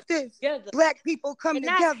 we fuck need to this. Together. Black people come and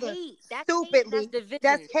together. That's hate. That's stupidly. Hate.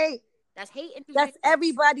 That's hate. That's hate. And that's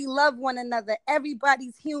everybody love one another.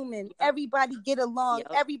 Everybody's human. Yep. Everybody get along.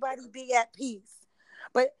 Yep. Everybody be at peace.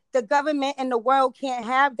 But the government and the world can't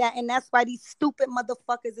have that. And that's why these stupid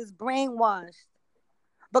motherfuckers is brainwashed.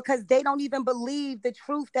 Because they don't even believe the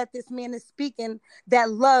truth that this man is speaking, that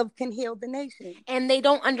love can heal the nation. And they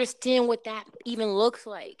don't understand what that even looks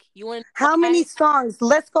like. How many songs?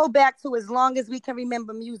 Let's go back to as long as we can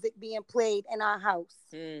remember music being played in our house.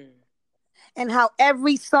 And how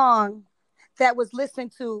every song that was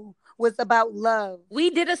listened to was about love. We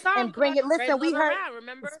did a song and bring it. Listen, we heard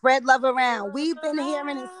Spread Love Around. We've been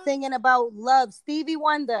hearing and singing about love. Stevie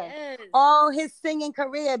Wonder, all his singing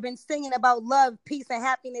career, been singing about love, peace, and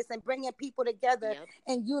happiness, and bringing people together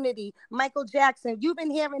in unity. Michael Jackson, you've been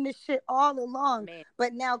hearing this shit all along,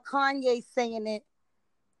 but now Kanye's saying it,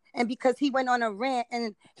 and because he went on a rant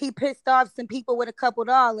and he pissed off some people with a couple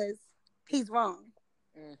dollars, he's wrong.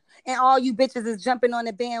 And all you bitches is jumping on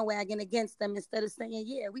the bandwagon against them instead of saying,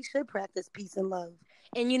 yeah, we should practice peace and love.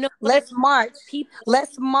 And let's march.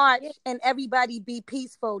 Let's march and everybody be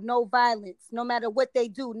peaceful. No violence. No matter what they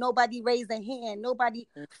do. Nobody raise a hand. Nobody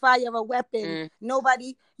fire a weapon.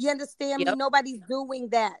 Nobody, you understand me? Nobody's doing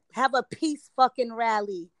that. Have a peace fucking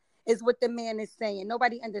rally is what the man is saying.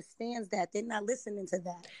 Nobody understands that. They're not listening to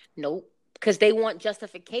that. Nope. Because they want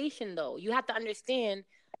justification, though. You have to understand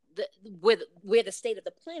where the state of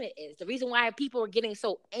the planet is. The reason why people are getting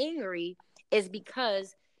so angry is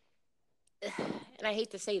because, and I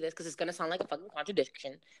hate to say this because it's going to sound like a fucking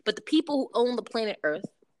contradiction, but the people who own the planet Earth,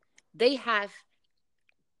 they have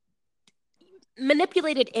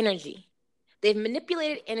manipulated energy. They've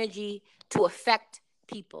manipulated energy to affect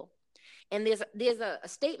people. And there's a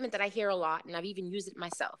statement that I hear a lot, and I've even used it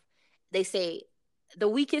myself. they say the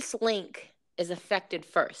weakest link is affected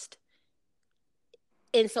first.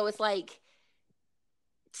 And so it's like,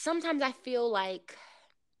 sometimes I feel like,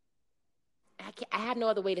 I have no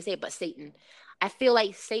other way to say it but Satan. I feel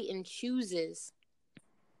like Satan chooses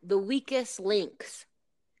the weakest links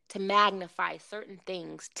to magnify certain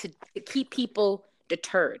things to keep people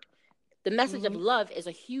deterred. The message of love is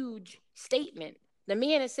a huge statement. The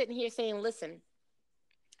man is sitting here saying, listen,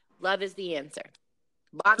 love is the answer.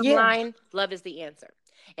 Bottom line, love is the answer.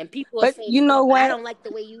 And people are saying, you know what? I don't like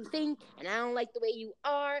the way you think, and I don't like the way you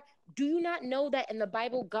are. Do you not know that in the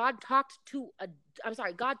Bible, God talked through a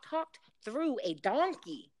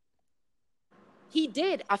donkey? He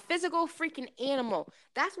did, a physical freaking animal.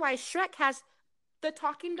 That's why Shrek has the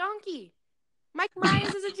talking donkey. Mike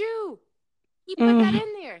Myers is a Jew. He put that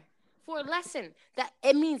in there for a lesson. That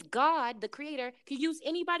it means God, the creator, can use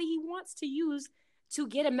anybody he wants to use to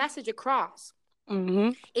get a message across.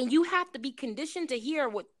 And you have to be conditioned to hear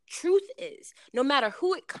what truth is, no matter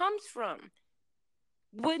who it comes from.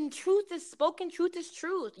 When truth is spoken, truth is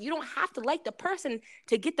truth. You don't have to like the person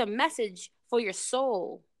to get the message for your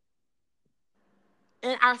soul.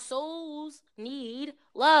 And our souls need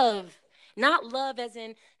love. Not love as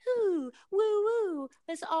in, ooh, woo, woo,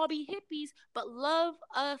 let's all be hippies, but love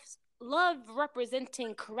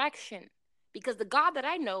representing correction. Because the God that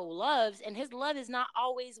I know loves, and his love is not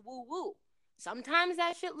always woo, woo. Sometimes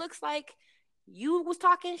that shit looks like you was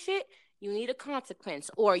talking shit, you need a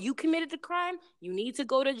consequence. Or you committed a crime, you need to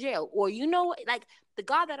go to jail. Or like the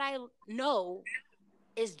God that I know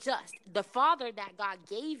is just. The Father that God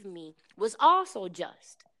gave me was also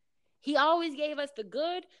just. He always gave us the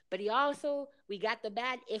good, but we got the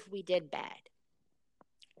bad if we did bad.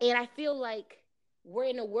 And I feel like we're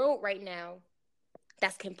in a world right now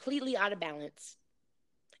that's completely out of balance.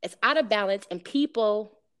 It's out of balance, and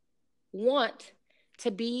people want to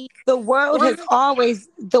be. The world has always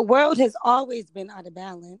been out of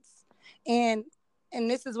balance. And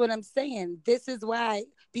this is what I'm saying. This is why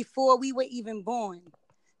before we were even born,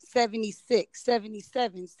 76,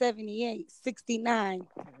 77, 78, 69,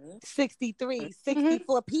 63,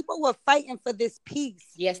 64. People were fighting for this peace.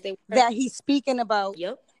 Yes, they were. That he's speaking about.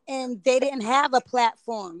 Yep. And they didn't have a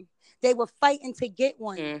platform. They were fighting to get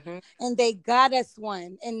one. And they got us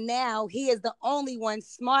one. And now he is the only one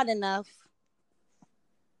smart enough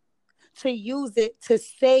to use it to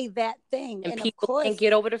say that thing. And people of course, can't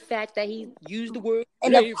get over the fact that he used the word.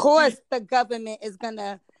 And of course, the government is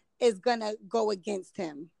gonna go against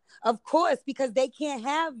him. Of course, because they can't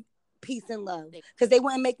have peace and love, because they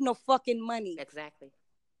wouldn't make no fucking money. Exactly.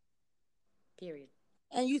 Period.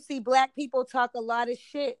 And you see black people talk a lot of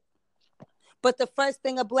shit, but the first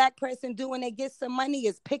thing a black person do when they get some money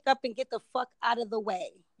is pick up and get the fuck out of the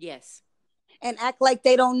way. Yes. And act like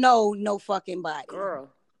they don't know no fucking body.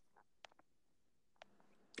 Girl.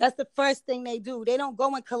 That's the first thing they do. They don't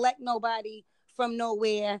go and collect nobody from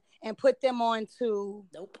nowhere and put them on to.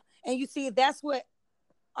 Nope. And you see, that's what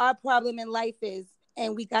our problem in life is.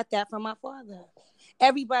 And we got that from our father.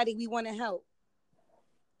 Everybody we want to help.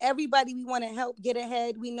 Everybody we want to help get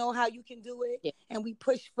ahead. We know how you can do it. Yeah. And we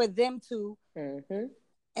push for them to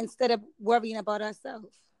instead of worrying about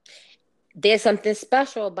ourselves. There's something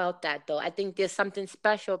special about that, though. I think there's something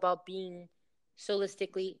special about being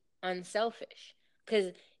solistically unselfish.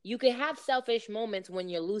 Because you can have selfish moments when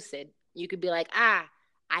you're lucid. You could be like, I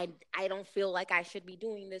don't feel like I should be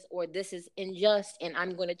doing this, or this is unjust and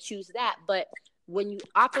I'm going to choose that. But when you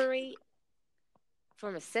operate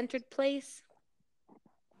from a centered place,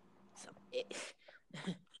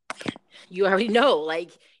 you already know,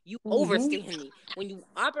 like, you overstand me. When you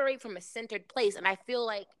operate from a centered place, and I feel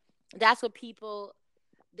like that's what people,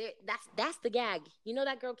 that's the gag. You know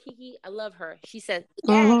that girl Kiki? I love her. She says, the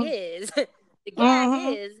gag is... The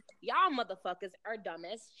gag is, y'all motherfuckers are dumb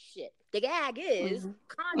as shit. The gag is,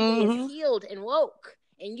 Kanye is healed and woke.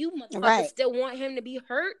 And you motherfuckers still want him to be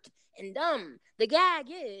hurt and dumb. The gag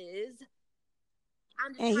is...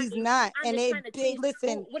 And he's not. And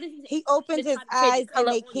listen, he opened his eyes and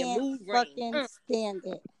they can't fucking stand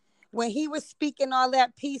it. When he was speaking all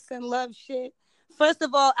that peace and love shit, first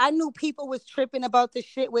of all, I knew people was tripping about the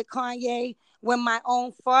shit with Kanye when my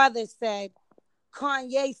own father said,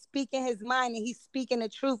 Kanye speaking his mind and he's speaking the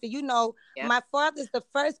truth. And you know, my father's the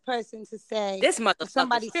first person to say, this motherfucker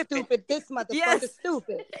somebody's stupid. This motherfucker's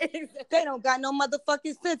stupid. They don't got no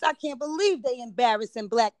motherfucking sense. I can't believe they embarrassing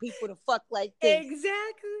black people to fuck like this.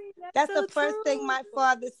 Exactly. That's so the first thing my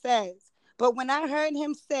father says. But when I heard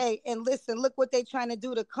him say, and listen, look what they trying to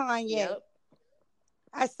do to Kanye.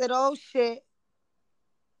 I said, oh shit.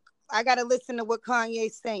 I got to listen to what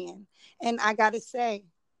Kanye's saying. And I got to say,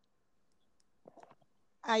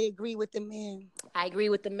 I agree with the man. I agree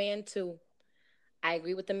with the man too. I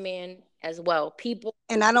agree with the man as well. People,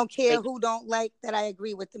 And I don't care like, who don't like that I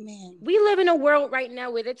agree with the man. we live in a world right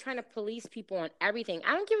now where they're trying to police people on everything.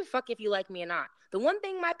 I don't give a fuck if you like me or not. The one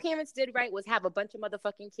thing my parents did right was have a bunch of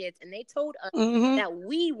motherfucking kids, and they told us that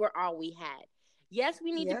we were all we had. Yes,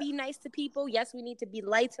 we need to be nice to people. Yes, we need to be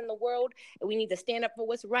lights in the world, and we need to stand up for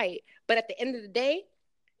what's right. But at the end of the day,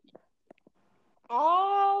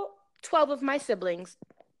 all 12 of my siblings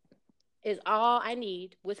is all I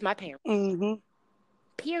need with my parents.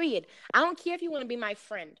 Period. I don't care if you want to be my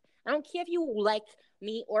friend. I don't care if you like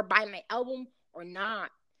me or buy my album or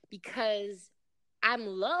not, because I'm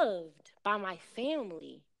loved by my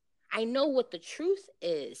family. I know what the truth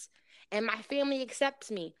is, and my family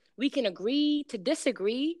accepts me. We can agree to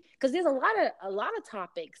disagree, because there's a lot of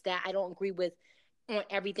topics that I don't agree with on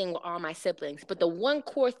everything with all my siblings. But the one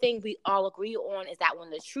core thing we all agree on is that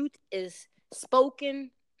when the truth is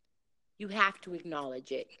spoken, you have to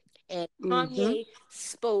acknowledge it. And Kanye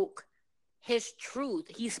spoke his truth.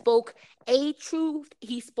 He spoke a truth.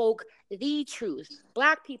 He spoke the truth.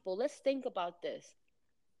 Black people, let's think about this.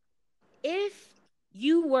 If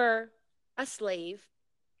you were a slave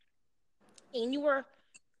and you were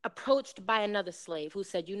approached by another slave who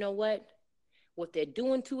said, you know what they're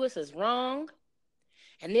doing to us is wrong,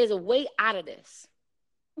 and there's a way out of this.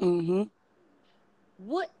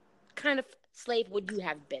 What kind of slave would you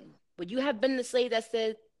have been? Would you have been the slave that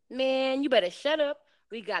said, man, you better shut up.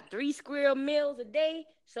 We got 3 square meals a day.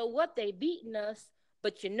 So what, they beating us,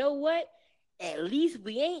 but you know what? At least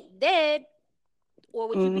we ain't dead. Or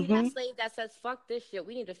would you be that slave that says, fuck this shit,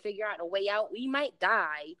 we need to figure out a way out. We might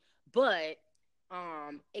die, but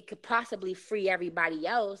it could possibly free everybody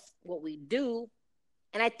else, what we do.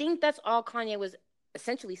 And I think that's all Kanye was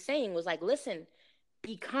essentially saying, was like, listen,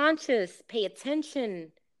 be conscious, pay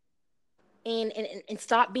attention, and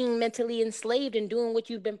stop being mentally enslaved and doing what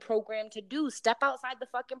you've been programmed to do. Step outside the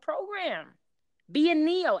fucking program. Be a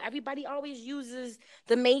Neo. Everybody always uses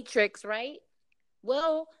the Matrix, right?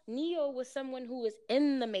 Well, Neo was someone who was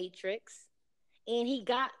in the Matrix, and he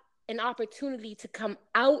got an opportunity to come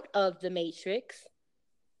out of the Matrix.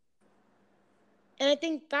 And I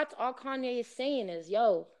think that's all Kanye is saying is,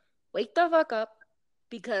 yo, wake the fuck up,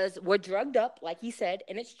 because we're drugged up, like he said,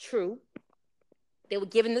 and it's true. They were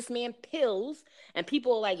giving this man pills, and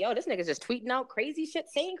people were like, yo, this nigga's just tweeting out crazy shit,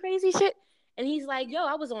 saying crazy shit. And he's like, yo,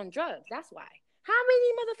 I was on drugs. That's why. How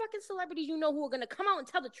many motherfucking celebrities you know who are going to come out and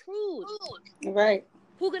tell the truth? Right.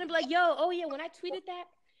 Who are going to be like, yo, oh yeah, when I tweeted that,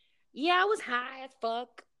 yeah, I was high as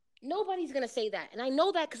fuck. Nobody's going to say that. And I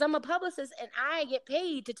know that because I'm a publicist, and I get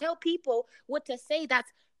paid to tell people what to say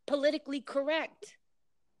that's politically correct.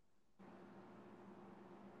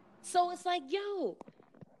 So it's like, yo,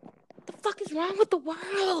 the fuck is wrong with the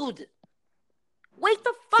world? Wake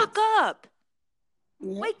the fuck up.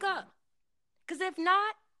 Wake up. Because if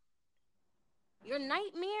not, your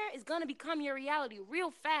nightmare is going to become your reality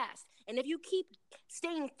real fast. And if you keep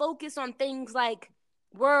staying focused on things like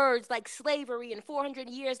words like slavery and 400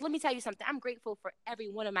 years, let me tell you something. I'm grateful for every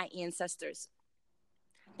one of my ancestors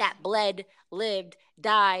that bled, lived,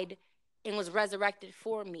 died, and was resurrected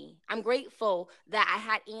for me. I'm grateful that I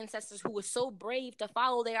had ancestors who were so brave to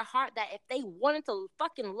follow their heart that if they wanted to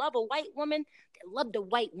fucking love a white woman, they loved a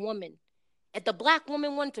white woman. If the black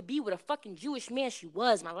woman wanted to be with a fucking Jewish man, she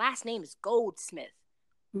was. My last name is Goldsmith.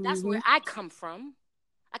 That's where I come from.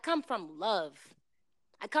 I come from love.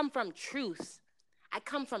 I come from truth. I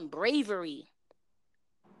come from bravery.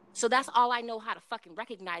 So that's all I know how to fucking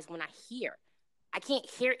recognize when I hear. I can't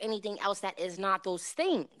hear anything else that is not those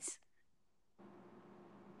things.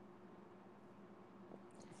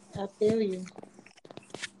 I feel you.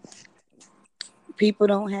 People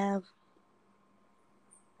don't have.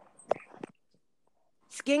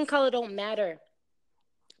 Skin color don't matter.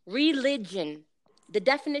 Religion. The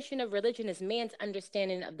definition of religion is man's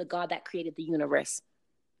understanding of the God that created the universe.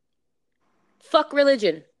 Fuck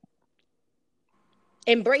religion.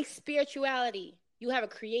 Embrace spirituality. You have a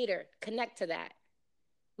creator. Connect to that.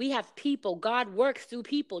 We have people. God works through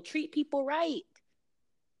people. Treat people right.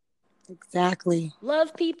 Exactly.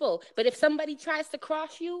 Love people. But if somebody tries to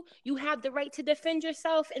cross you, you have the right to defend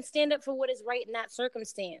yourself and stand up for what is right in that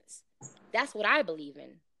circumstance. That's what I believe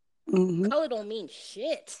in. Color don't mean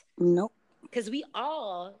shit. Nope. Because we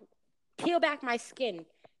all, peel back my skin,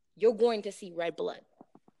 you're going to see red blood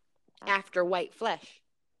after white flesh.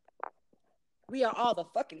 We are all the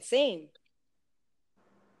fucking same.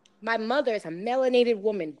 My mother is a melanated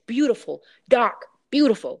woman, beautiful, dark,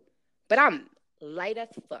 beautiful, but I'm light as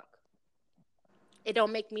fuck. It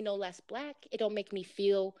don't make me no less black. It don't make me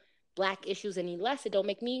feel Black issues any less. It don't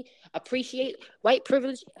make me appreciate white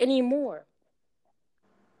privilege anymore.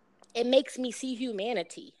 It makes me see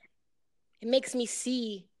humanity. It makes me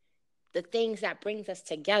see the things that brings us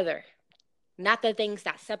together, not the things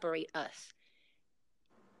that separate us.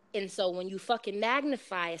 And so when you fucking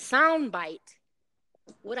magnify a soundbite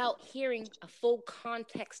without hearing a full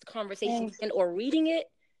context conversation or reading it,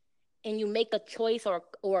 and you make a choice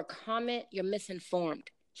or a comment, you're misinformed.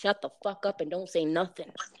 Shut the fuck up and don't say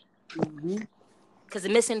nothing. Because the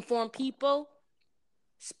misinformed people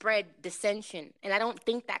spread dissension. And I don't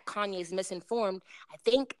think that Kanye is misinformed. I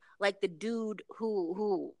think like the dude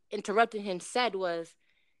who interrupted him said was,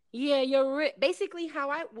 yeah, you're rich. Basically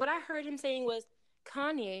what I heard him saying was,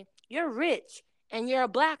 Kanye, you're rich and you're a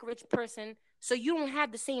black rich person, so you don't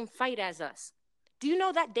have the same fight as us. Do you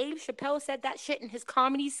know that Dave Chappelle said that shit in his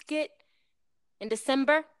comedy skit in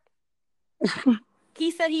December?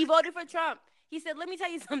 He said he voted for Trump. He said, let me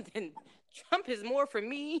tell you something. Trump is more for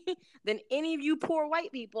me than any of you poor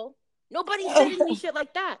white people. Nobody said any shit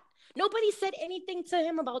like that. Nobody said anything to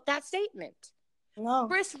him about that statement. No.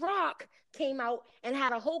 Chris Rock came out and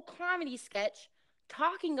had a whole comedy sketch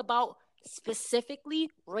talking about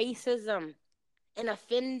specifically racism and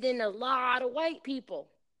offending a lot of white people.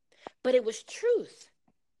 But it was truth.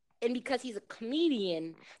 And because he's a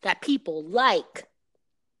comedian that people like.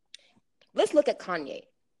 Let's look at Kanye.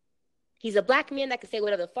 He's a black man that can say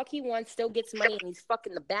whatever the fuck he wants, still gets money, and he's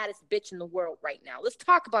fucking the baddest bitch in the world right now. Let's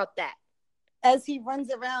talk about that. As he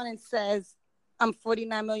runs around and says, I'm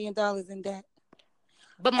 $49 million in debt.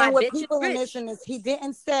 But my bitch people is rich. Listen is he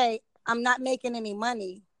didn't say, I'm not making any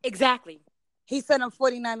money. Exactly. He said, I'm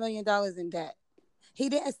 $49 million in debt. He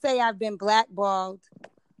didn't say I've been blackballed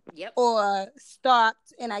or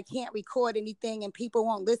stopped and I can't record anything and people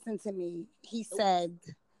won't listen to me. He said,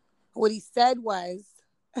 what he said was,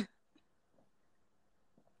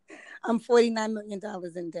 I'm $49 million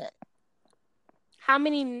in debt. How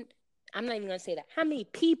many, I'm not even going to say that. How many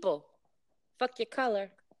people, fuck your color,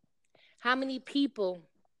 how many people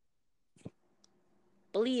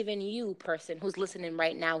believe in you, person who's listening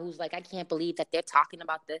right now, who's like, I can't believe that they're talking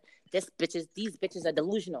about these bitches are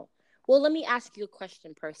delusional. Well, let me ask you a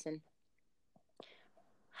question, person.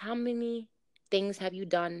 How many things have you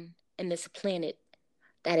done in this planet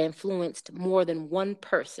that influenced more than one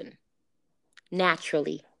person?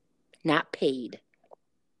 Naturally, not paid,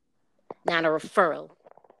 not a referral.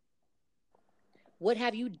 What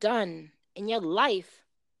have you done in your life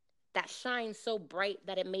that shines so bright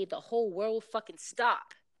that it made the whole world fucking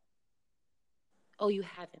stop? Oh, you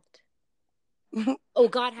haven't. Oh,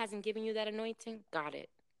 God hasn't given you that anointing? Got it.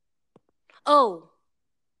 Oh,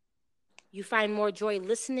 you find more joy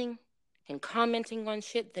listening and commenting on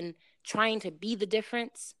shit than trying to be the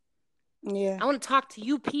difference? Yeah. I want to talk to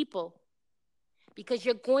you people because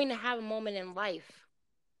you're going to have a moment in life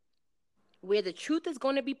where the truth is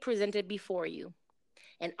going to be presented before you.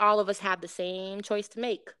 And all of us have the same choice to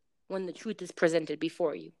make when the truth is presented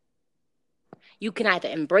before you. You can either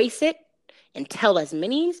embrace it and tell as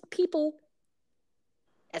many people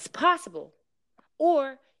as possible,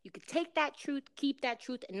 or you could take that truth, keep that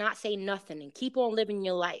truth, and not say nothing and keep on living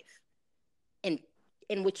your life in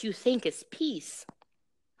what you think is peace.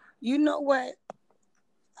 You know what?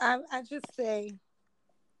 I just say,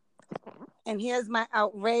 and here's my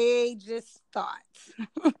outrageous thoughts.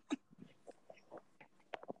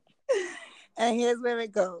 And here's where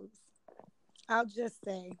it goes. I'll just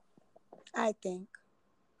say, I think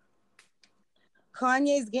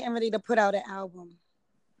Kanye's getting ready to put out an album.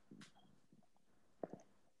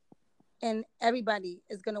 And everybody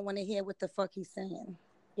is going to want to hear what the fuck he's saying.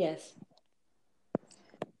 Yes.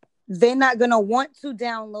 They're not going to want to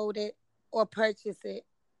download it or purchase it.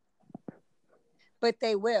 But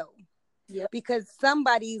they will. Yep. Because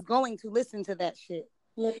somebody's going to listen to that shit.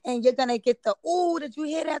 Yep. And you're going to get the, oh, did you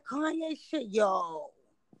hear that Kanye shit? Yo.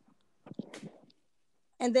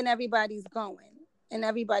 And then everybody's going.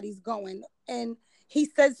 And he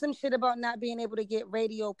said some shit about not being able to get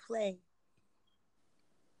radio play.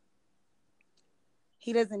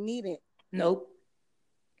 He doesn't need it. Nope.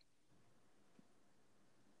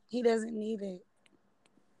 He doesn't need it.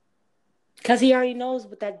 Because he already knows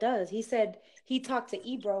what that does. He said he talked to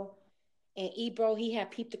Ebro, and Ebro, he had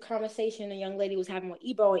peeped the conversation a young lady was having with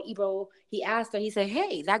Ebro, and Ebro, he asked her, he said,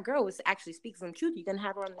 hey, that girl actually speaks some truth. You can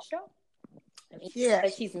have her on the show. And he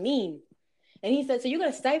said she's mean. And he said, so you're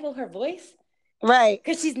going to stifle her voice? Right.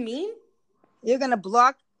 Because she's mean? You're going to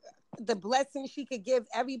block the blessing she could give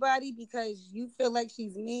everybody because you feel like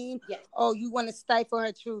she's mean? Yes. Oh, you want to stifle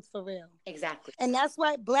her truth for real. Exactly. And that's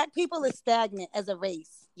why black people are stagnant as a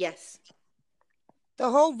race. Yes. The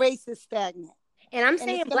whole race is stagnant. And I'm and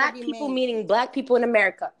saying it's gonna black be people made. meaning black people in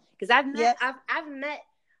America. Because Yep. I've met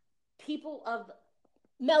people of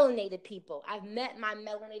melanated people. I've met my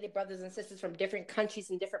melanated brothers and sisters from different countries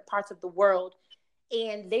and different parts of the world,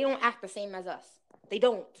 and they don't act the same as us. They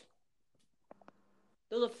don't.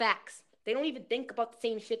 Those are facts. They don't even think about the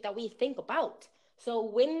same shit that we think about. So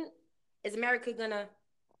when is America gonna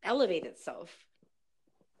elevate itself?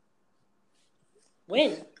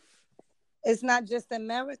 When? It's not just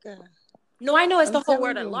America. No, I know it's I'm the whole telling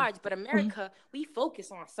world at you. large, but America, we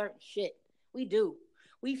focus on certain shit. We do.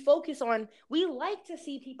 We focus on, we like to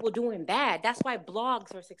see people doing bad. That's why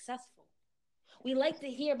blogs are successful. We like to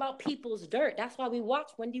hear about people's dirt. That's why we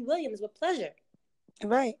watch Wendy Williams with pleasure.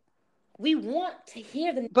 Right. We want to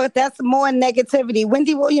hear the. But that's more negativity.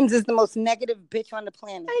 Wendy Williams is the most negative bitch on the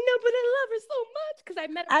planet. I know, but I love her so much because I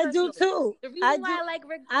met her I personally. do too. The reason why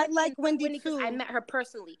I like Wendy because too. I met her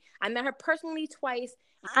personally. I met her personally twice.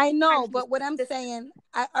 I know, but what I'm saying,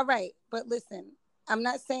 all right, but listen, I'm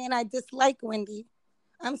not saying I dislike Wendy.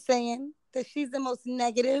 I'm saying that she's the most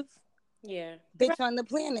negative bitch on the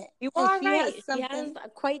planet. You and are she right. has something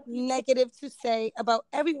quite negative to say about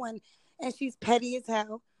everyone. And she's petty as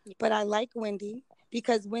hell. Yeah. But I like Wendy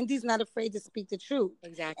because Wendy's not afraid to speak the truth.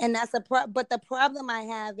 Exactly. And that's but the problem I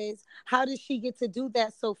have is, how does she get to do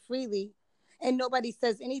that so freely and nobody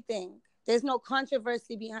says anything? There's no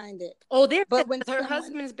controversy behind it. Oh, but when her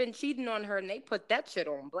husband's been cheating on her and they put that shit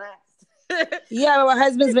on blast. Yeah, her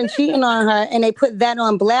husband's been cheating on her and they put that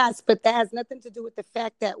on blast, but that has nothing to do with the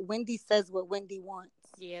fact that Wendy says what Wendy wants.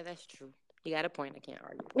 Yeah, that's true. You got a point. I can't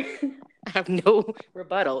argue. I have no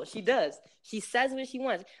rebuttal. She does. She says what she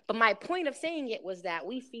wants. But my point of saying it was that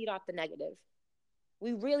we feed off the negative.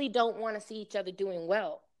 We really don't want to see each other doing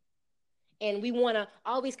well. And we want to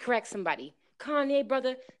always correct somebody. Kanye,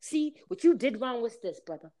 brother, see, what you did wrong was this,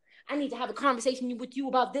 brother. I need to have a conversation with you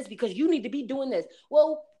about this because you need to be doing this.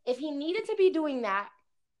 Well, if he needed to be doing that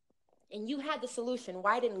and you had the solution,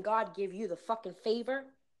 why didn't God give you the fucking favor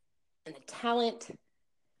and the talent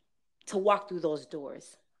to walk through those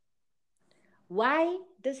doors? Why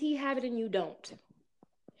does he have it and you don't?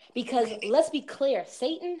 Because let's be clear,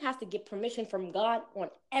 Satan has to get permission from God on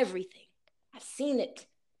everything. I've seen it.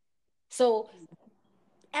 So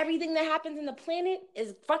everything that happens in the planet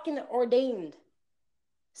is fucking ordained.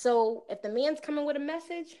 So if the man's coming with a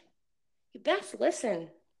message, you best listen.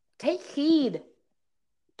 Take heed.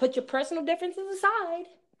 Put your personal differences aside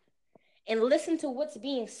and listen to what's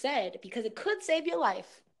being said because it could save your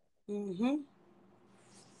life. Mm-hmm.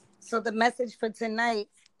 So the message for tonight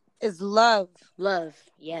is love. Love,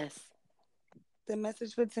 yes. The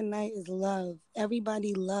message for tonight is love.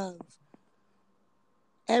 Everybody love.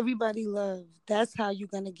 Everybody love. That's how you're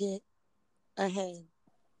going to get ahead.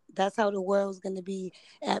 That's how the world's going to be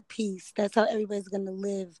at peace. That's how everybody's going to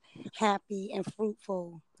live happy and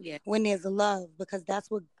fruitful. Yeah. When there's love, because that's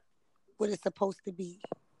what it's supposed to be.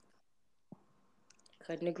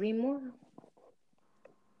 Couldn't agree more.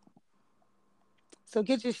 So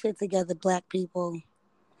get your shit together, Black people,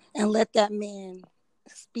 and let that man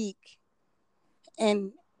speak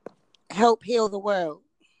and help heal the world.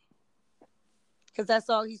 Because that's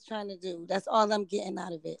all he's trying to do. That's all I'm getting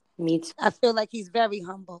out of it. Me too. I feel like he's very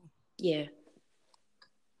humble. Yeah.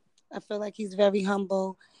 I feel like he's very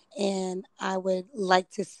humble, and I would like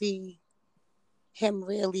to see him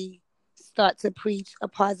really start to preach a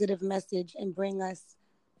positive message and bring us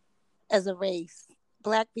as a race,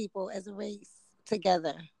 Black people as a race,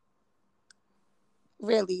 together.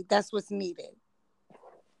 Really, that's what's needed.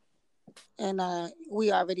 And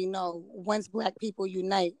we already know, once Black people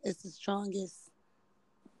unite, it's the strongest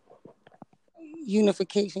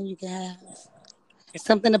unification you can have.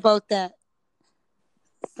 Something about that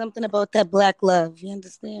Black love, you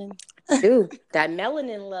understand? Dude, that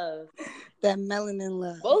melanin love. That melanin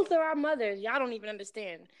love. Both are our mothers. Y'all don't even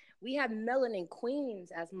understand. We have melanin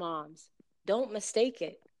queens as moms. Don't mistake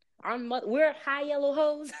it. We're high yellow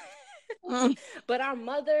hoes, but our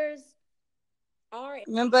mothers are.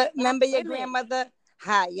 Remember your grandmother?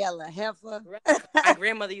 High yellow heifer. My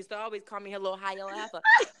grandmother used to always call me her little high yellow heifer.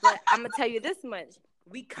 But I'm going to tell you this much.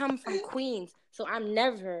 We come from Queens, so I'm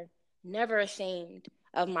never ashamed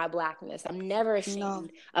of my Blackness. I'm never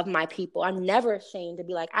ashamed of my people. I'm never ashamed to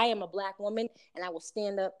be like, I am a Black woman, and I will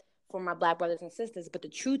stand up for my Black brothers and sisters. But the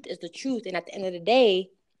truth is the truth, and at the end of the day,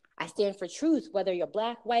 I stand for truth, whether you're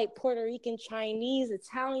Black, white, Puerto Rican, Chinese,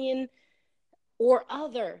 Italian, or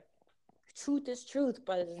other. Truth is truth,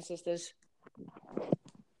 brothers and sisters.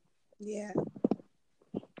 Yeah.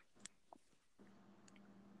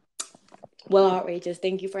 Well, Outrageous,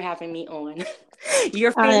 thank you for having me on.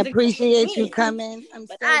 I appreciate you coming. I'm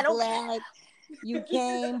so glad You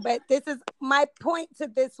came, but this is my point to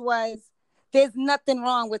this was there's nothing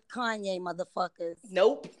wrong with Kanye, motherfuckers.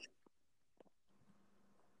 Nope.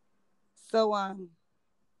 So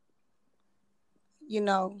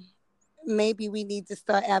maybe we need to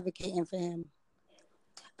start advocating for him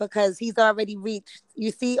because he's already reached.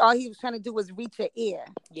 You see, all he was trying to do was reach an ear.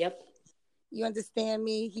 Yep. You understand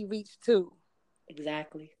me? He reached two.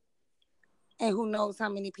 Exactly. And who knows how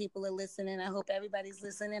many people are listening. I hope everybody's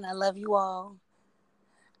listening. I love you all.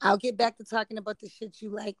 I'll get back to talking about the shit you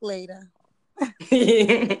like later.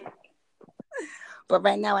 But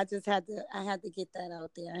right now I had to get that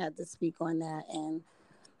out there. I had to speak on that, and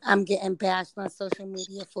I'm getting bashed on social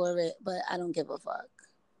media for it, but I don't give a fuck.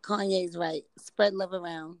 Kanye's right. Spread love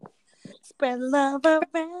around. Spread love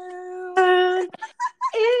around.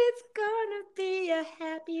 It's gonna be a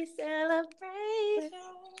happy celebration.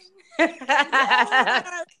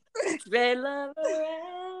 Yes. Spread love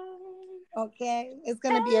around. Okay, it's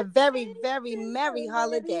gonna be a very, very merry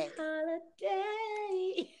holiday.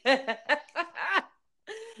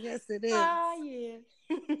 Yes, it is. Oh yeah.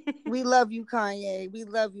 We love you, Kanye. We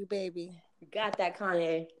love you, baby. Got that,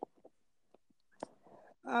 Kanye.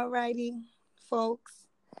 All righty, folks.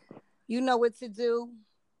 You know what to do.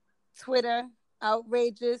 Twitter,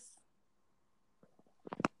 outrageous.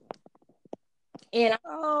 And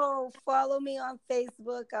follow me on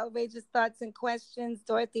Facebook, Outrageous Thoughts and Questions,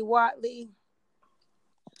 Dorothy Watley.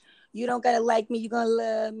 You don't gotta like me, you're gonna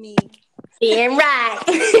love me. damn right.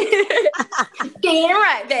 Damn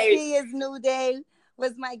right, baby. She is New Day,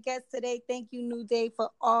 was my guest today. Thank you, New Day, for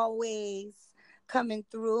always coming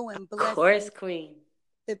through and blessing. Of course, Queen.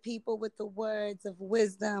 The people with the words of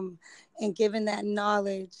wisdom and giving that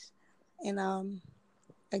knowledge. And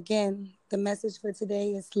again, the message for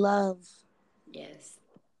today is love. Yes.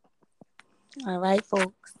 All right,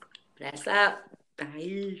 folks. Bless up.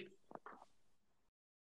 Bye.